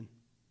opinion?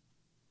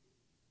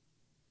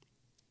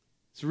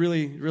 It's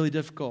really, really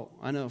difficult.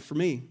 I know, for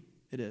me,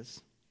 it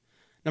is.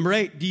 Number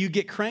 8, do you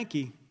get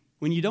cranky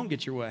when you don't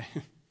get your way?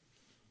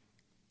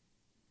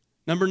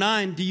 Number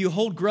 9, do you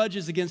hold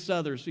grudges against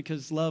others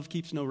because love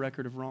keeps no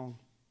record of wrong?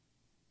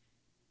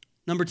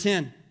 Number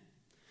 10,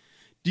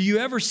 do you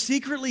ever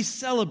secretly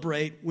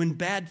celebrate when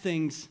bad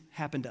things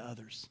happen to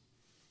others?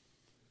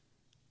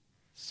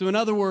 So in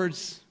other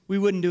words, we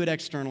wouldn't do it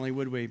externally,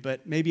 would we?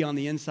 But maybe on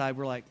the inside,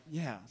 we're like,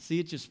 yeah, see,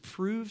 it just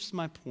proves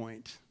my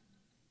point.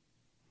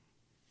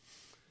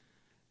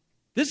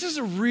 This is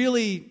a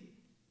really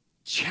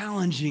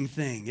challenging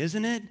thing,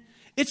 isn't it?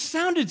 It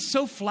sounded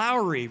so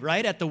flowery,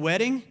 right, at the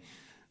wedding.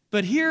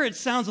 But here it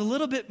sounds a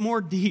little bit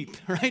more deep,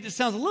 right? It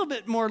sounds a little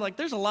bit more like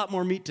there's a lot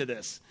more meat to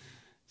this.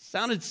 It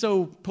sounded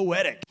so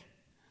poetic.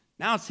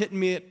 Now it's hitting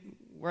me at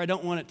where I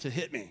don't want it to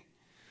hit me.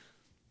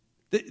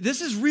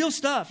 This is real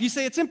stuff. You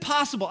say it's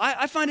impossible.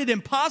 I find it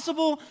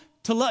impossible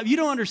to love. You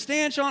don't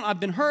understand, Sean. I've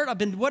been hurt. I've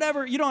been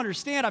whatever. You don't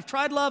understand. I've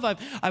tried love.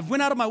 I've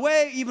went out of my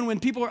way even when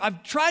people are.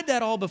 I've tried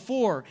that all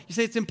before. You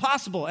say it's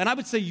impossible. And I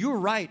would say you're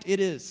right. It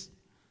is.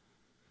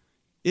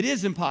 It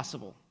is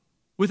impossible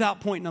without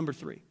point number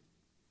 3.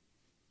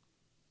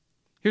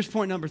 Here's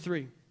point number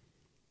 3.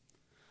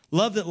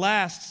 Love that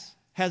lasts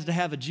has to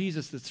have a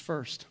Jesus that's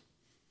first.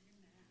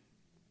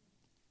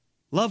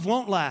 Love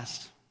won't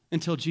last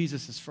until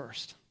Jesus is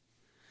first.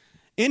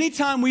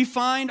 Anytime we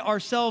find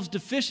ourselves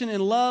deficient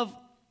in love,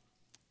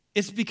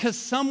 it's because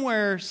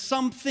somewhere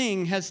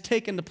something has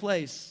taken the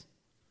place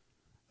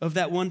of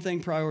that one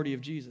thing priority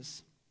of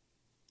Jesus.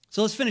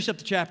 So let's finish up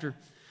the chapter.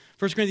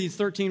 1 Corinthians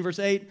 13, verse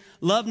 8,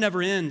 love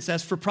never ends.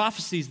 As for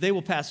prophecies, they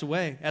will pass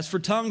away. As for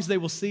tongues, they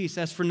will cease.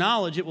 As for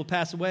knowledge, it will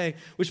pass away.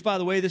 Which, by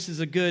the way, this is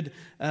a good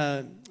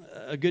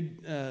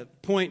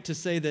point to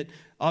say that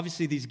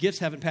obviously these gifts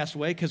haven't passed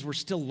away because we're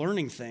still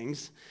learning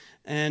things.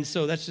 And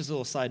so that's just a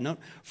little side note.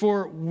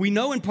 For we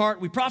know in part,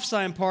 we prophesy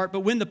in part, but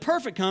when the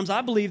perfect comes,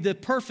 I believe the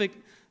perfect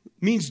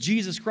means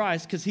Jesus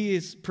Christ because he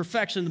is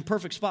perfection, the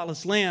perfect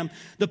spotless lamb.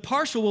 The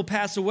partial will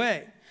pass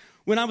away.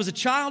 When I was a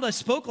child, I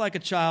spoke like a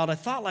child. I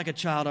thought like a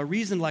child. I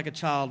reasoned like a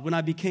child. When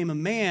I became a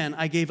man,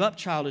 I gave up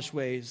childish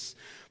ways.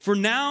 For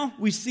now,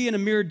 we see in a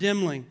mirror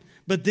dimly.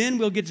 But then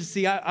we'll get to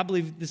see, I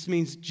believe this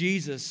means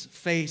Jesus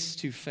face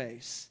to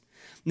face.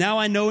 Now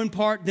I know in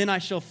part, then I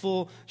shall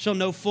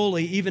know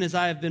fully, even as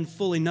I have been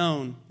fully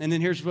known. And then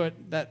here's what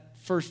that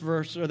first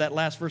verse, or that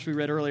last verse we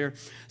read earlier.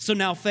 So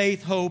now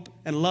faith, hope,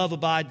 and love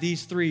abide,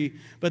 these 3.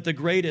 But the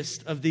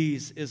greatest of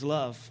these is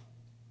love.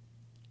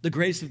 The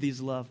grace of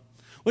these love.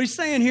 What he's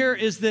saying here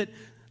is that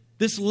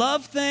this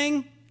love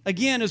thing,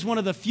 again, is one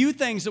of the few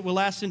things that will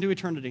last into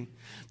eternity.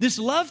 This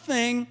love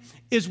thing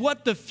is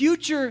what the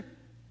future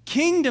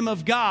kingdom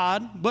of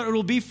God, but it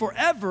will be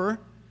forever,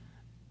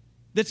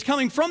 that's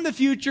coming from the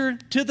future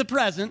to the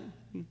present.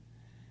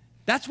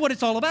 That's what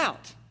it's all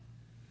about.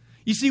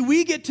 You see,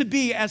 we get to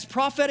be, as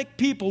prophetic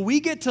people, we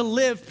get to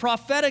live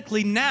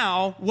prophetically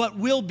now what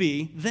will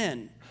be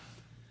then.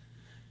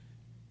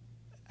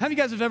 How many of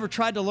you guys have ever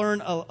tried to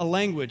learn a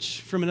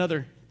language from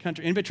another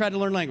country? Anybody tried to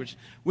learn language?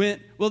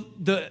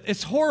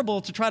 It's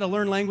horrible to try to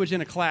learn language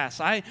in a class.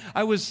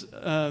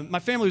 My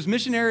family was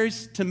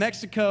missionaries to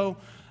Mexico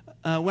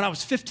when I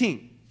was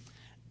 15.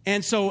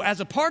 And so as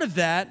a part of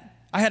that,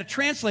 I had a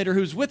translator who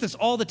was with us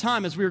all the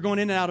time as we were going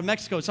in and out of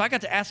Mexico. So I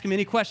got to ask him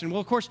any question.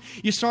 Well, of course,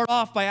 you start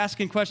off by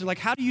asking questions like,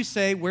 how do you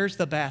say, where's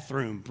the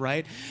bathroom,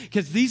 right?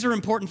 Because these are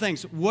important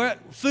things.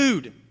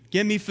 Food.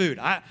 Give me food.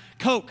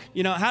 Coke.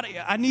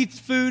 I need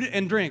food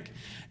and drink.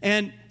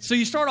 And so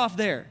you start off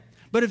there.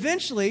 But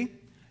eventually,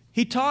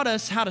 he taught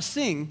us how to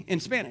sing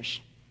in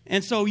Spanish.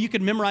 And so you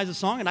could memorize a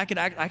song, and I could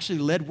actually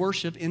lead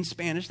worship in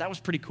Spanish. That was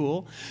pretty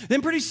cool.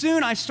 Then pretty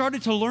soon, I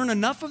started to learn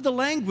enough of the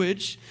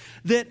language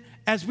that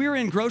as we were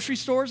in grocery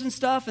stores and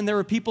stuff, and there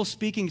were people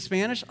speaking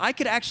Spanish, I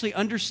could actually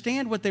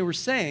understand what they were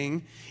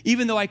saying,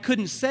 even though I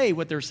couldn't say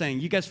what they were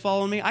saying. You guys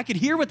following me? I could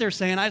hear what they're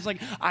saying. I was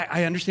like,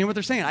 I understand what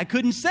they're saying. I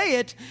couldn't say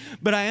it,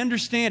 but I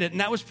understand it, and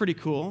that was pretty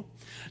cool.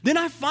 Then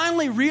I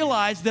finally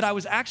realized that I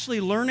was actually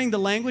learning the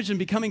language and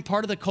becoming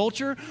part of the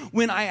culture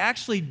when I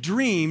actually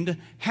dreamed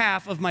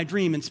half of my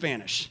dream in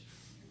Spanish.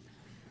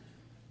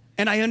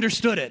 And I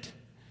understood it.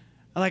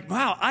 I'm like,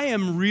 wow, I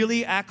am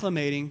really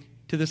acclimating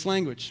to this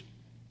language.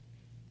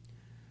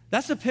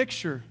 That's a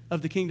picture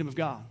of the kingdom of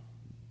God.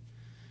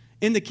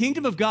 In the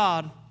kingdom of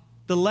God,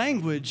 the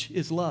language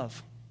is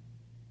love.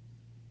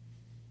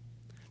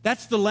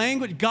 That's the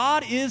language.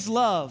 God is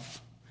love.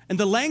 And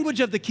the language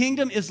of the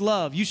kingdom is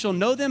love. You shall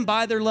know them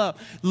by their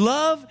love.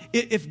 Love,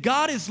 if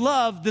God is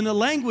love, then the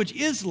language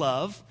is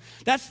love.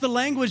 That's the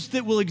language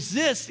that will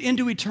exist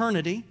into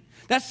eternity.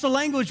 That's the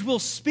language we'll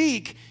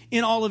speak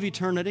in all of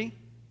eternity.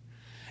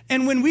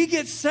 And when we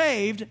get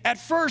saved, at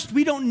first,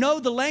 we don't know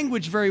the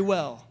language very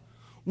well.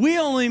 We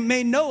only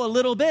may know a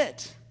little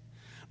bit.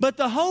 But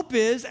the hope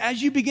is,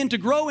 as you begin to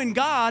grow in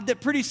God, that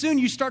pretty soon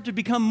you start to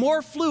become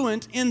more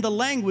fluent in the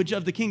language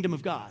of the kingdom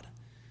of God.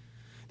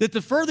 That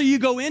the further you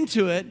go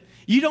into it,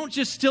 you don't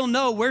just still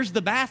know where's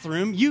the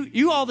bathroom.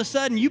 You all of a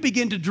sudden, you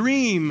begin to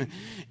dream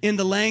in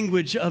the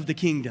language of the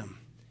kingdom.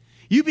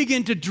 You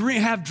begin to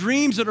have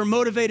dreams that are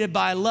motivated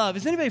by love.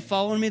 Is anybody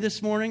following me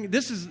this morning?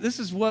 This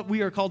is what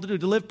we are called to do,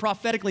 to live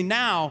prophetically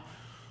now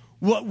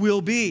what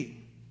will be.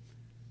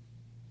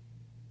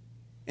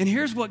 And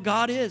here's what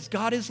God is.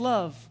 God is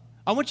love.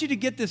 I want you to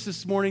get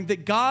this morning,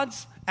 that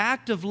God's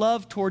act of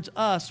love towards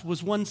us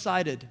was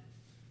one-sided.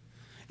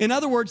 In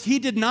other words, he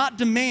did not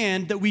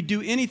demand that we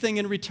do anything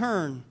in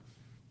return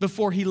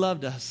before he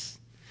loved us.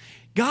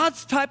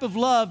 God's type of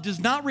love does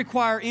not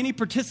require any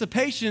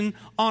participation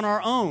on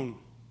our own.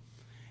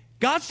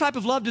 God's type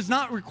of love does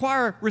not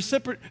require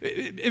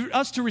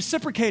us to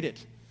reciprocate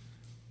it.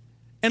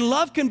 And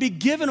love can be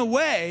given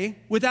away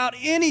without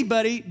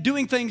anybody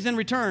doing things in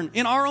return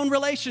in our own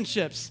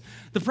relationships.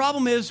 The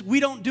problem is we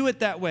don't do it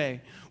that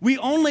way. We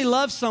only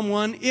love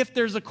someone if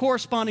there's a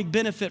corresponding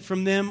benefit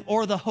from them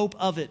or the hope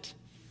of it.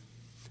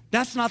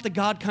 That's not the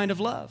God kind of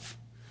love.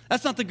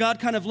 That's not the God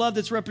kind of love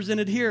that's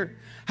represented here.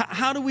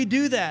 How do we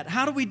do that?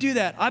 How do we do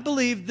that? I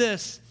believe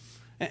this,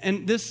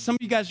 and this, some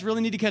of you guys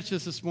really need to catch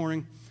this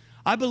morning.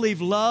 I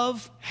believe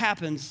love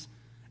happens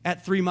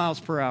at 3 miles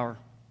per hour.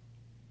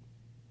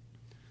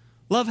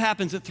 Love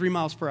happens at 3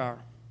 miles per hour.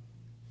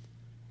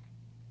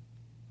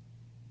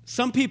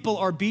 Some people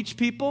are beach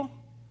people.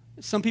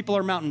 Some people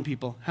are mountain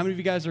people. How many of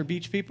you guys are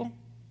beach people?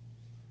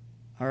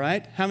 All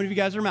right. How many of you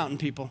guys are mountain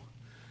people?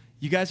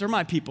 You guys are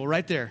my people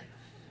right there.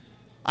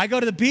 I go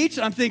to the beach,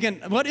 I'm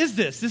thinking, what is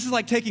this? This is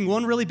like taking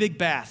one really big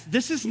bath.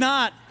 This is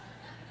not,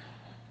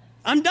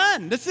 I'm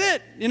done. That's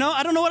it.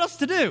 I don't know what else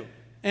to do.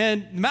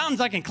 And the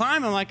mountains, I can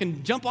climb them. I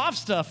can jump off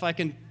stuff. I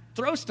can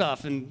throw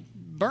stuff and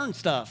burn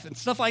stuff and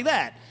stuff like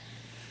that.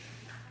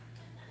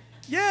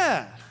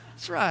 Yeah,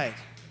 that's right.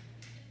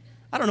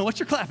 I don't know what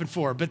you're clapping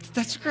for, but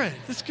that's great.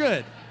 That's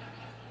good.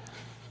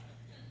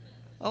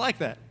 I like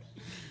that.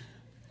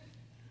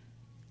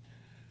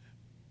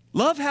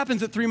 Love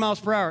happens at 3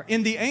 miles per hour.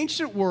 In the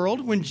ancient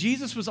world, when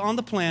Jesus was on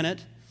the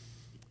planet,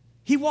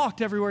 he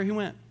walked everywhere he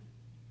went.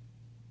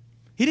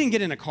 He didn't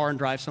get in a car and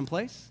drive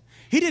someplace.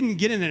 He didn't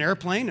get in an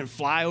airplane and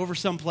fly over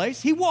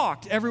someplace. He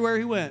walked everywhere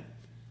he went.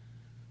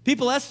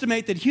 People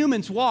estimate that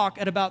humans walk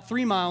at about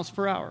 3 miles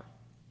per hour.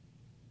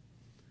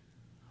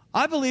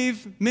 I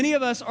believe many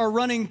of us are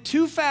running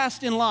too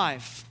fast in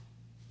life.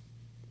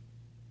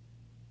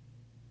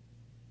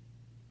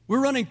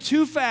 We're running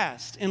too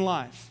fast in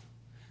life.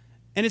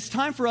 And it's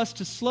time for us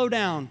to slow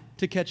down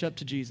to catch up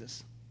to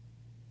Jesus.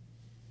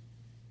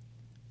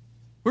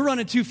 We're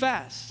running too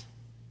fast.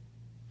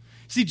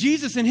 See,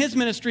 Jesus in his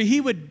ministry, he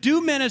would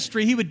do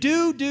ministry. He would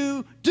do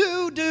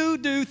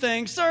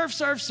things.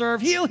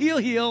 Serve,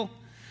 heal.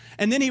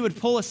 And then he would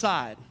pull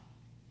aside.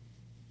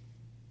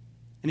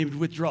 And he would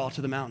withdraw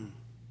to the mountain.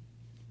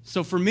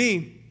 So for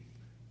me,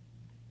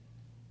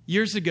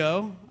 years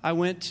ago, I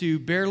went to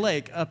Bear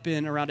Lake up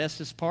in around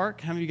Estes Park.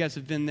 How many of you guys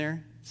have been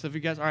there? So if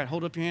you guys, all right,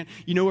 hold up your hand.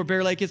 You know where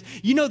Bear Lake is?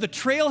 You know the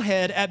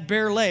trailhead at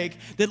Bear Lake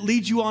that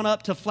leads you on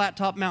up to Flat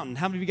Top Mountain.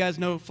 How many of you guys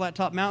know Flat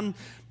Top Mountain?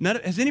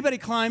 Has anybody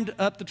climbed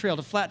up the trail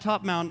to Flat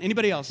Top Mountain?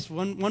 Anybody else?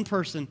 One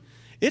person.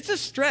 It's a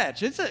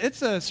stretch.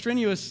 It's a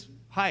strenuous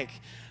hike.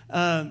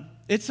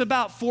 It's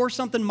about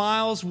 4-something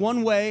miles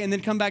one way and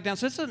then come back down.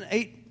 So it's an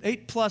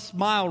 8+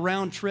 mile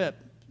round trip.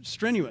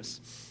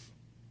 Strenuous.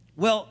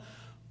 Well,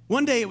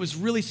 one day it was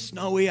really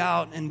snowy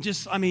out and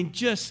just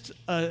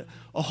a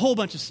whole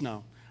bunch of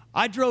snow.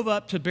 I drove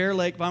up to Bear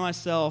Lake by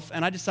myself,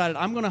 and I decided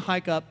I'm going to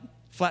hike up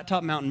Flat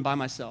Top Mountain by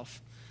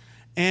myself.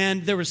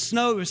 And there was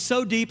snow. It was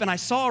so deep, and I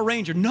saw a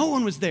ranger. No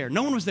one was there.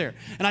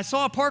 And I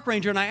saw a park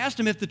ranger, and I asked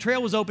him if the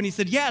trail was open. He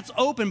said, yeah, it's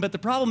open, but the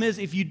problem is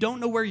if you don't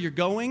know where you're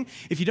going,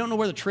 if you don't know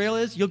where the trail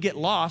is, you'll get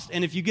lost.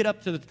 And if you get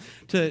up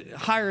to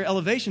higher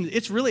elevation,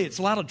 it's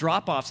a lot of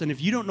drop-offs. And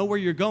if you don't know where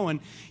you're going,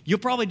 you'll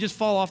probably just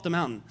fall off the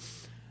mountain.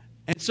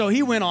 And so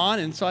he went on,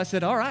 and so I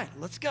said, all right,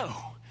 let's go.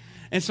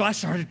 And so I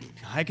started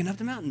hiking up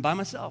the mountain by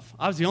myself.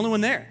 I was the only one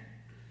there.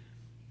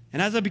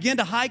 And as I began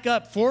to hike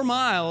up 4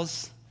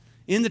 miles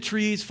in the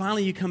trees,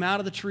 finally you come out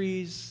of the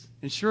trees,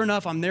 and sure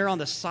enough, I'm there on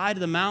the side of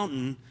the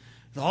mountain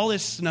with all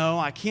this snow.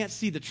 I can't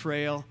see the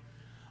trail.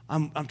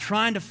 I'm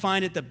trying to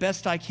find it the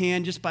best I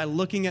can just by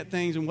looking at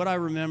things and what I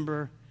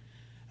remember.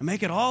 I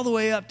make it all the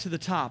way up to the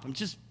top. I'm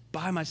just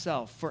by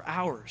myself for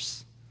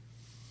hours.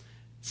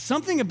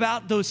 Something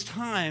about those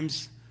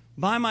times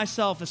by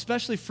myself,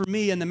 especially for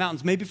me in the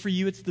mountains. Maybe for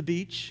you it's the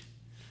beach.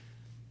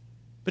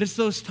 But it's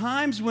those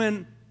times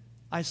when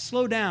I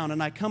slow down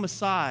and I come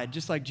aside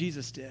just like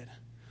Jesus did,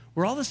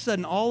 where all of a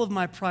sudden all of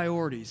my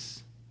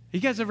priorities, you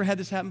guys ever had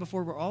this happen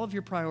before, where all of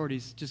your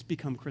priorities just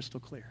become crystal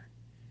clear?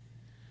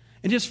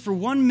 And just for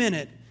 1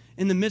 minute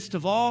in the midst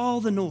of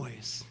all the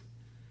noise,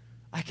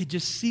 I could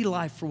just see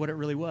life for what it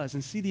really was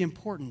and see the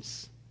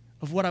importance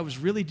of what I was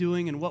really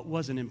doing and what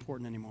wasn't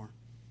important anymore.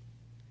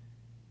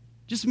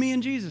 Just me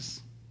and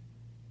Jesus.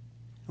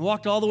 I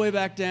walked all the way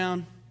back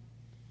down.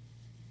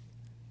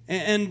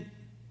 And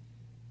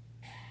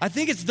I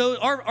think it's those,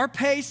 our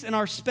pace and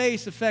our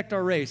space affect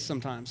our race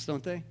sometimes,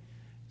 don't they?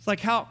 It's like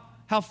how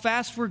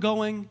fast we're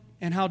going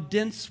and how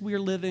dense we're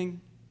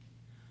living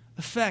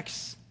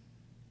affects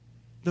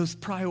those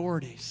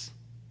priorities.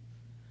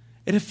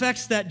 It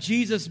affects that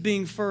Jesus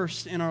being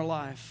first in our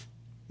life.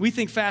 We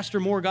think faster,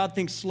 more. God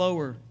thinks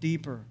slower,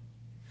 deeper.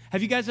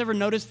 Have you guys ever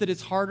noticed that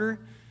it's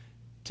harder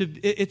to,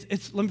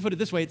 let me put it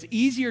this way, it's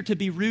easier to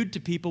be rude to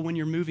people when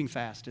you're moving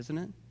fast, isn't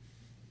it?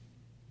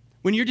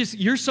 When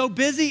you're so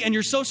busy and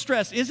you're so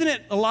stressed, isn't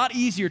it a lot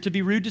easier to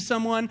be rude to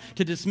someone,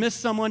 to dismiss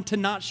someone, to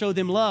not show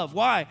them love?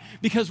 Why?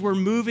 Because we're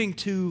moving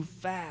too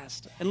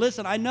fast. And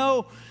listen, I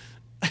know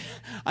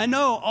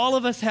all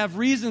of us have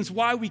reasons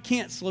why we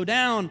can't slow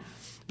down,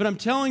 but I'm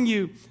telling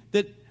you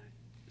that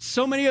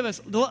so many of us,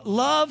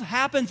 love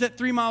happens at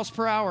 3 miles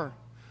per hour.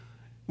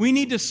 We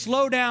need to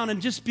slow down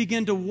and just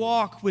begin to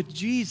walk with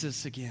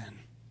Jesus again.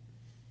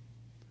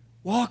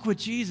 Walk with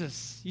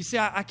Jesus. You say,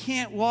 I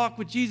can't walk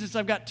with Jesus.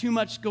 I've got too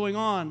much going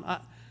on.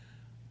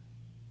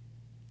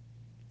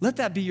 Let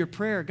that be your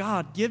prayer.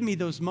 God, give me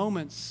those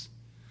moments.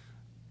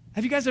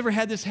 Have you guys ever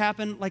had this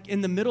happen? Like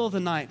in the middle of the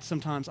night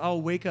sometimes,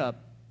 I'll wake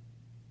up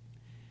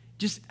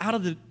just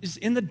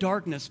in the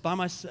darkness by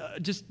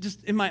myself,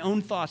 just in my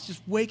own thoughts,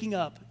 just waking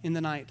up in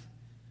the night.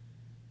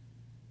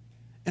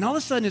 And all of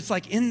a sudden, it's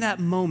like in that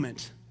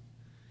moment,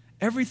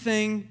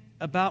 everything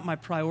about my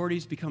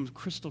priorities becomes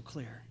crystal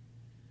clear.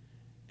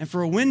 And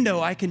for a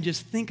window, I can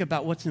just think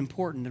about what's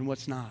important and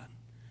what's not.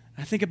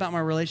 I think about my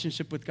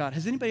relationship with God.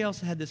 Has anybody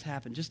else had this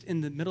happen just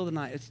in the middle of the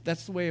night?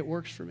 That's the way it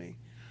works for me.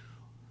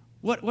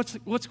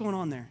 What's going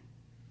on there?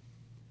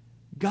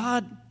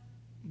 God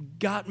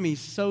got me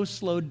so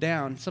slowed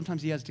down.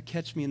 Sometimes he has to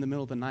catch me in the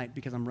middle of the night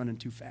because I'm running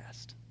too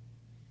fast.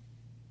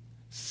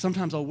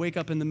 Sometimes I'll wake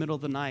up in the middle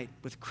of the night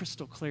with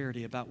crystal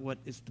clarity about what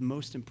is the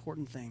most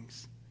important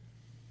things.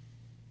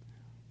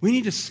 We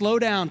need to slow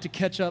down to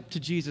catch up to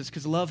Jesus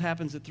because love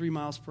happens at 3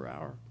 miles per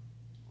hour.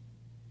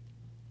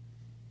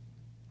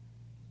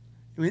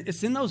 I mean,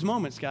 it's in those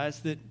moments,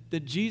 guys, that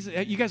Jesus,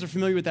 you guys are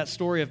familiar with that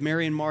story of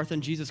Mary and Martha,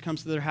 and Jesus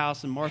comes to their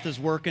house, and Martha's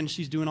working,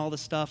 she's doing all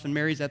this stuff, and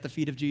Mary's at the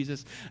feet of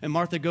Jesus, and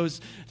Martha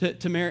goes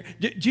to Mary,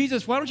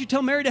 Jesus, why don't you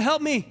tell Mary to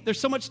help me? There's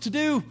so much to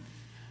do.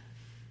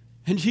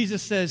 And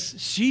Jesus says,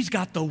 she's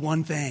got the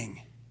one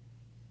thing.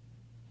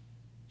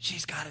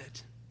 She's got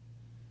it.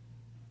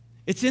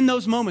 It's in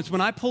those moments when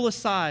I pull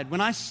aside,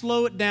 when I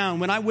slow it down,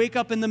 when I wake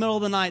up in the middle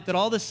of the night, that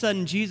all of a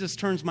sudden Jesus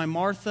turns my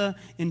Martha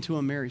into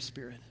a Mary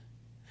spirit.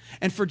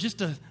 And for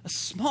just a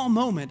small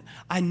moment,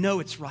 I know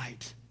it's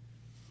right.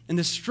 And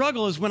the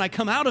struggle is when I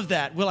come out of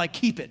that, will I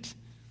keep it?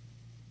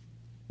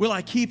 Will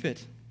I keep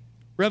it?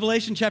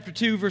 Revelation chapter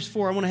 2, verse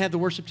 4. I want to have the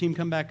worship team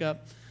come back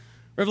up.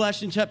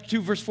 Revelation chapter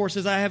 2, verse 4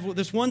 says, I have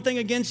this one thing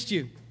against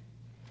you,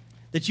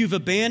 that you've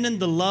abandoned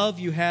the love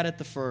you had at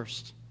the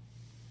first.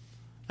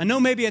 I know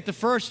maybe at the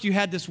first you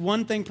had this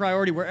one thing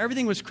priority where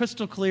everything was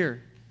crystal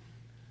clear.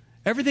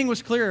 Everything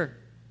was clear.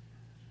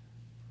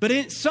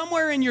 But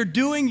somewhere in your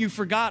doing, you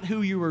forgot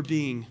who you were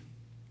being.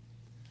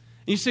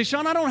 And you say,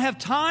 Sean, I don't have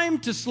time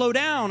to slow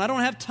down. I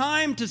don't have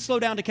time to slow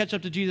down to catch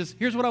up to Jesus.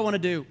 Here's what I want to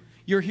do.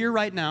 You're here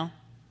right now.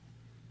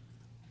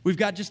 We've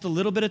got just a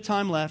little bit of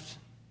time left.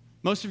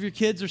 Most of your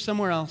kids are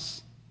somewhere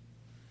else.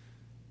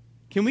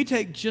 Can we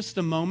take just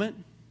a moment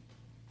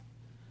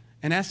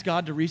and ask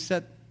God to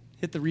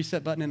hit the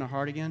reset button in our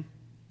heart again?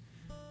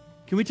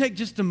 Can we take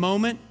just a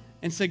moment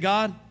and say,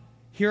 God,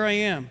 here I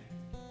am.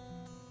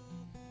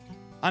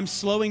 I'm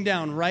slowing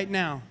down right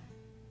now.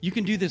 You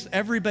can do this.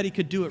 Everybody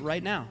could do it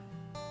right now.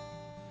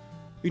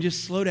 We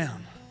just slow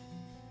down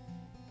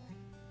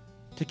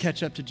to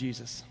catch up to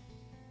Jesus.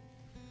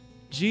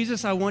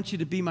 Jesus, I want you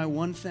to be my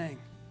one thing.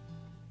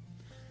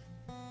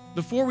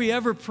 Before we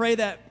ever pray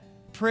that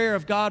prayer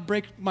of God,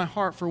 break my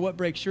heart for what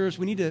breaks yours,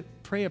 we need to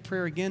pray a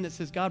prayer again that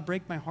says, God,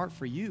 break my heart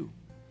for you.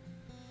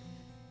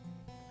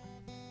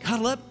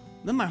 God, let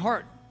my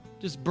heart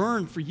just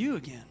burn for you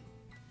again.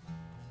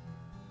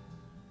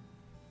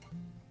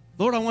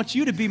 Lord, I want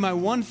you to be my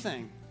one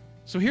thing.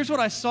 So here's what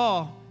I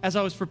saw as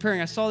I was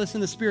preparing. I saw this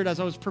in the Spirit as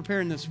I was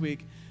preparing this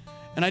week.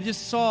 And I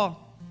just saw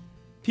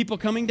people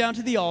coming down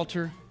to the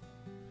altar,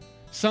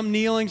 some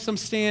kneeling, some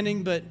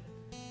standing, but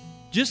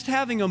just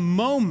having a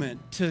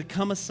moment to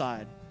come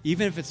aside,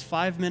 even if it's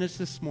 5 minutes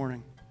this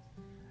morning.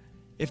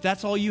 If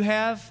that's all you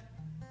have,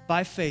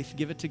 by faith,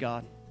 give it to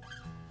God.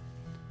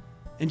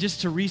 And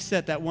just to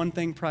reset that one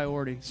thing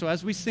priority. So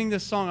as we sing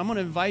this song, I'm going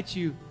to invite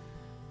you,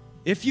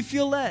 if you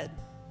feel led,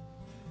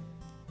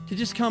 to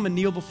just come and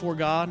kneel before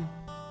God.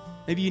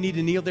 Maybe you need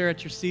to kneel there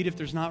at your seat if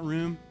there's not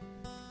room.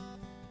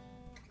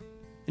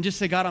 And just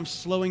say, God, I'm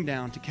slowing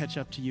down to catch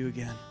up to you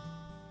again.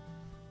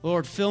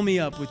 Lord, fill me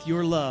up with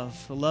your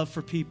love, a love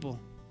for people,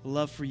 a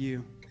love for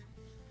you.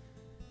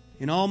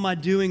 In all my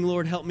doing,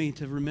 Lord, help me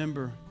to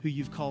remember who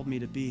you've called me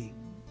to be.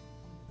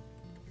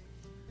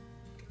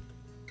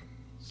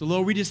 So,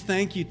 Lord, we just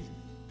thank you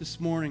this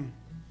morning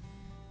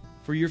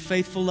for your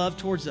faithful love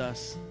towards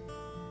us.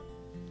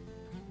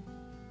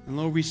 And,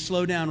 Lord, we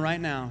slow down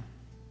right now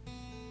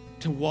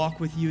to walk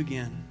with you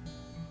again.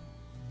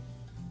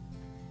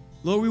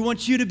 Lord, we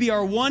want you to be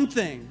our one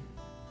thing,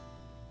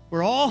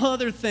 where all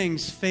other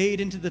things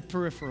fade into the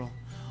peripheral.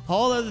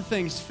 All other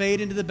things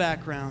fade into the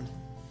background.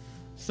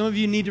 Some of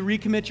you need to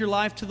recommit your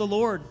life to the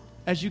Lord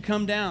as you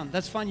come down.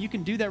 That's fine. You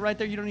can do that right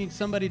there. You don't need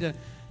somebody to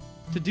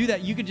do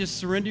that. You can just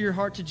surrender your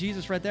heart to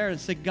Jesus right there and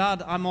say,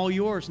 God, I'm all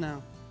yours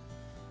now.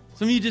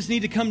 Some of you just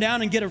need to come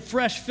down and get a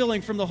fresh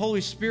filling from the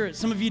Holy Spirit.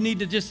 Some of you need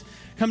to just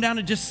come down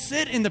and just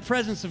sit in the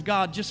presence of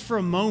God just for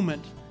a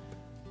moment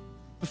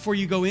before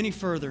you go any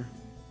further.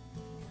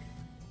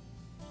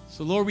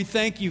 So, Lord, we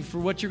thank you for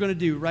what you're going to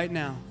do right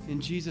now. In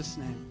Jesus'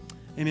 name.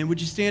 Amen.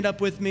 Would you stand up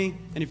with me?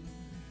 And if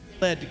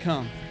you're led to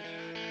come.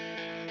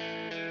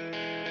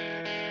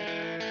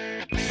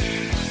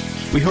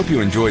 We hope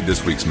you enjoyed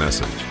this week's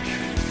message.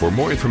 For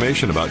more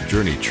information about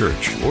Journey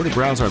Church or to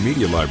browse our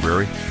media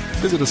library,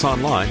 visit us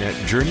online at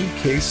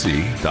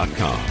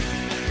journeykc.com.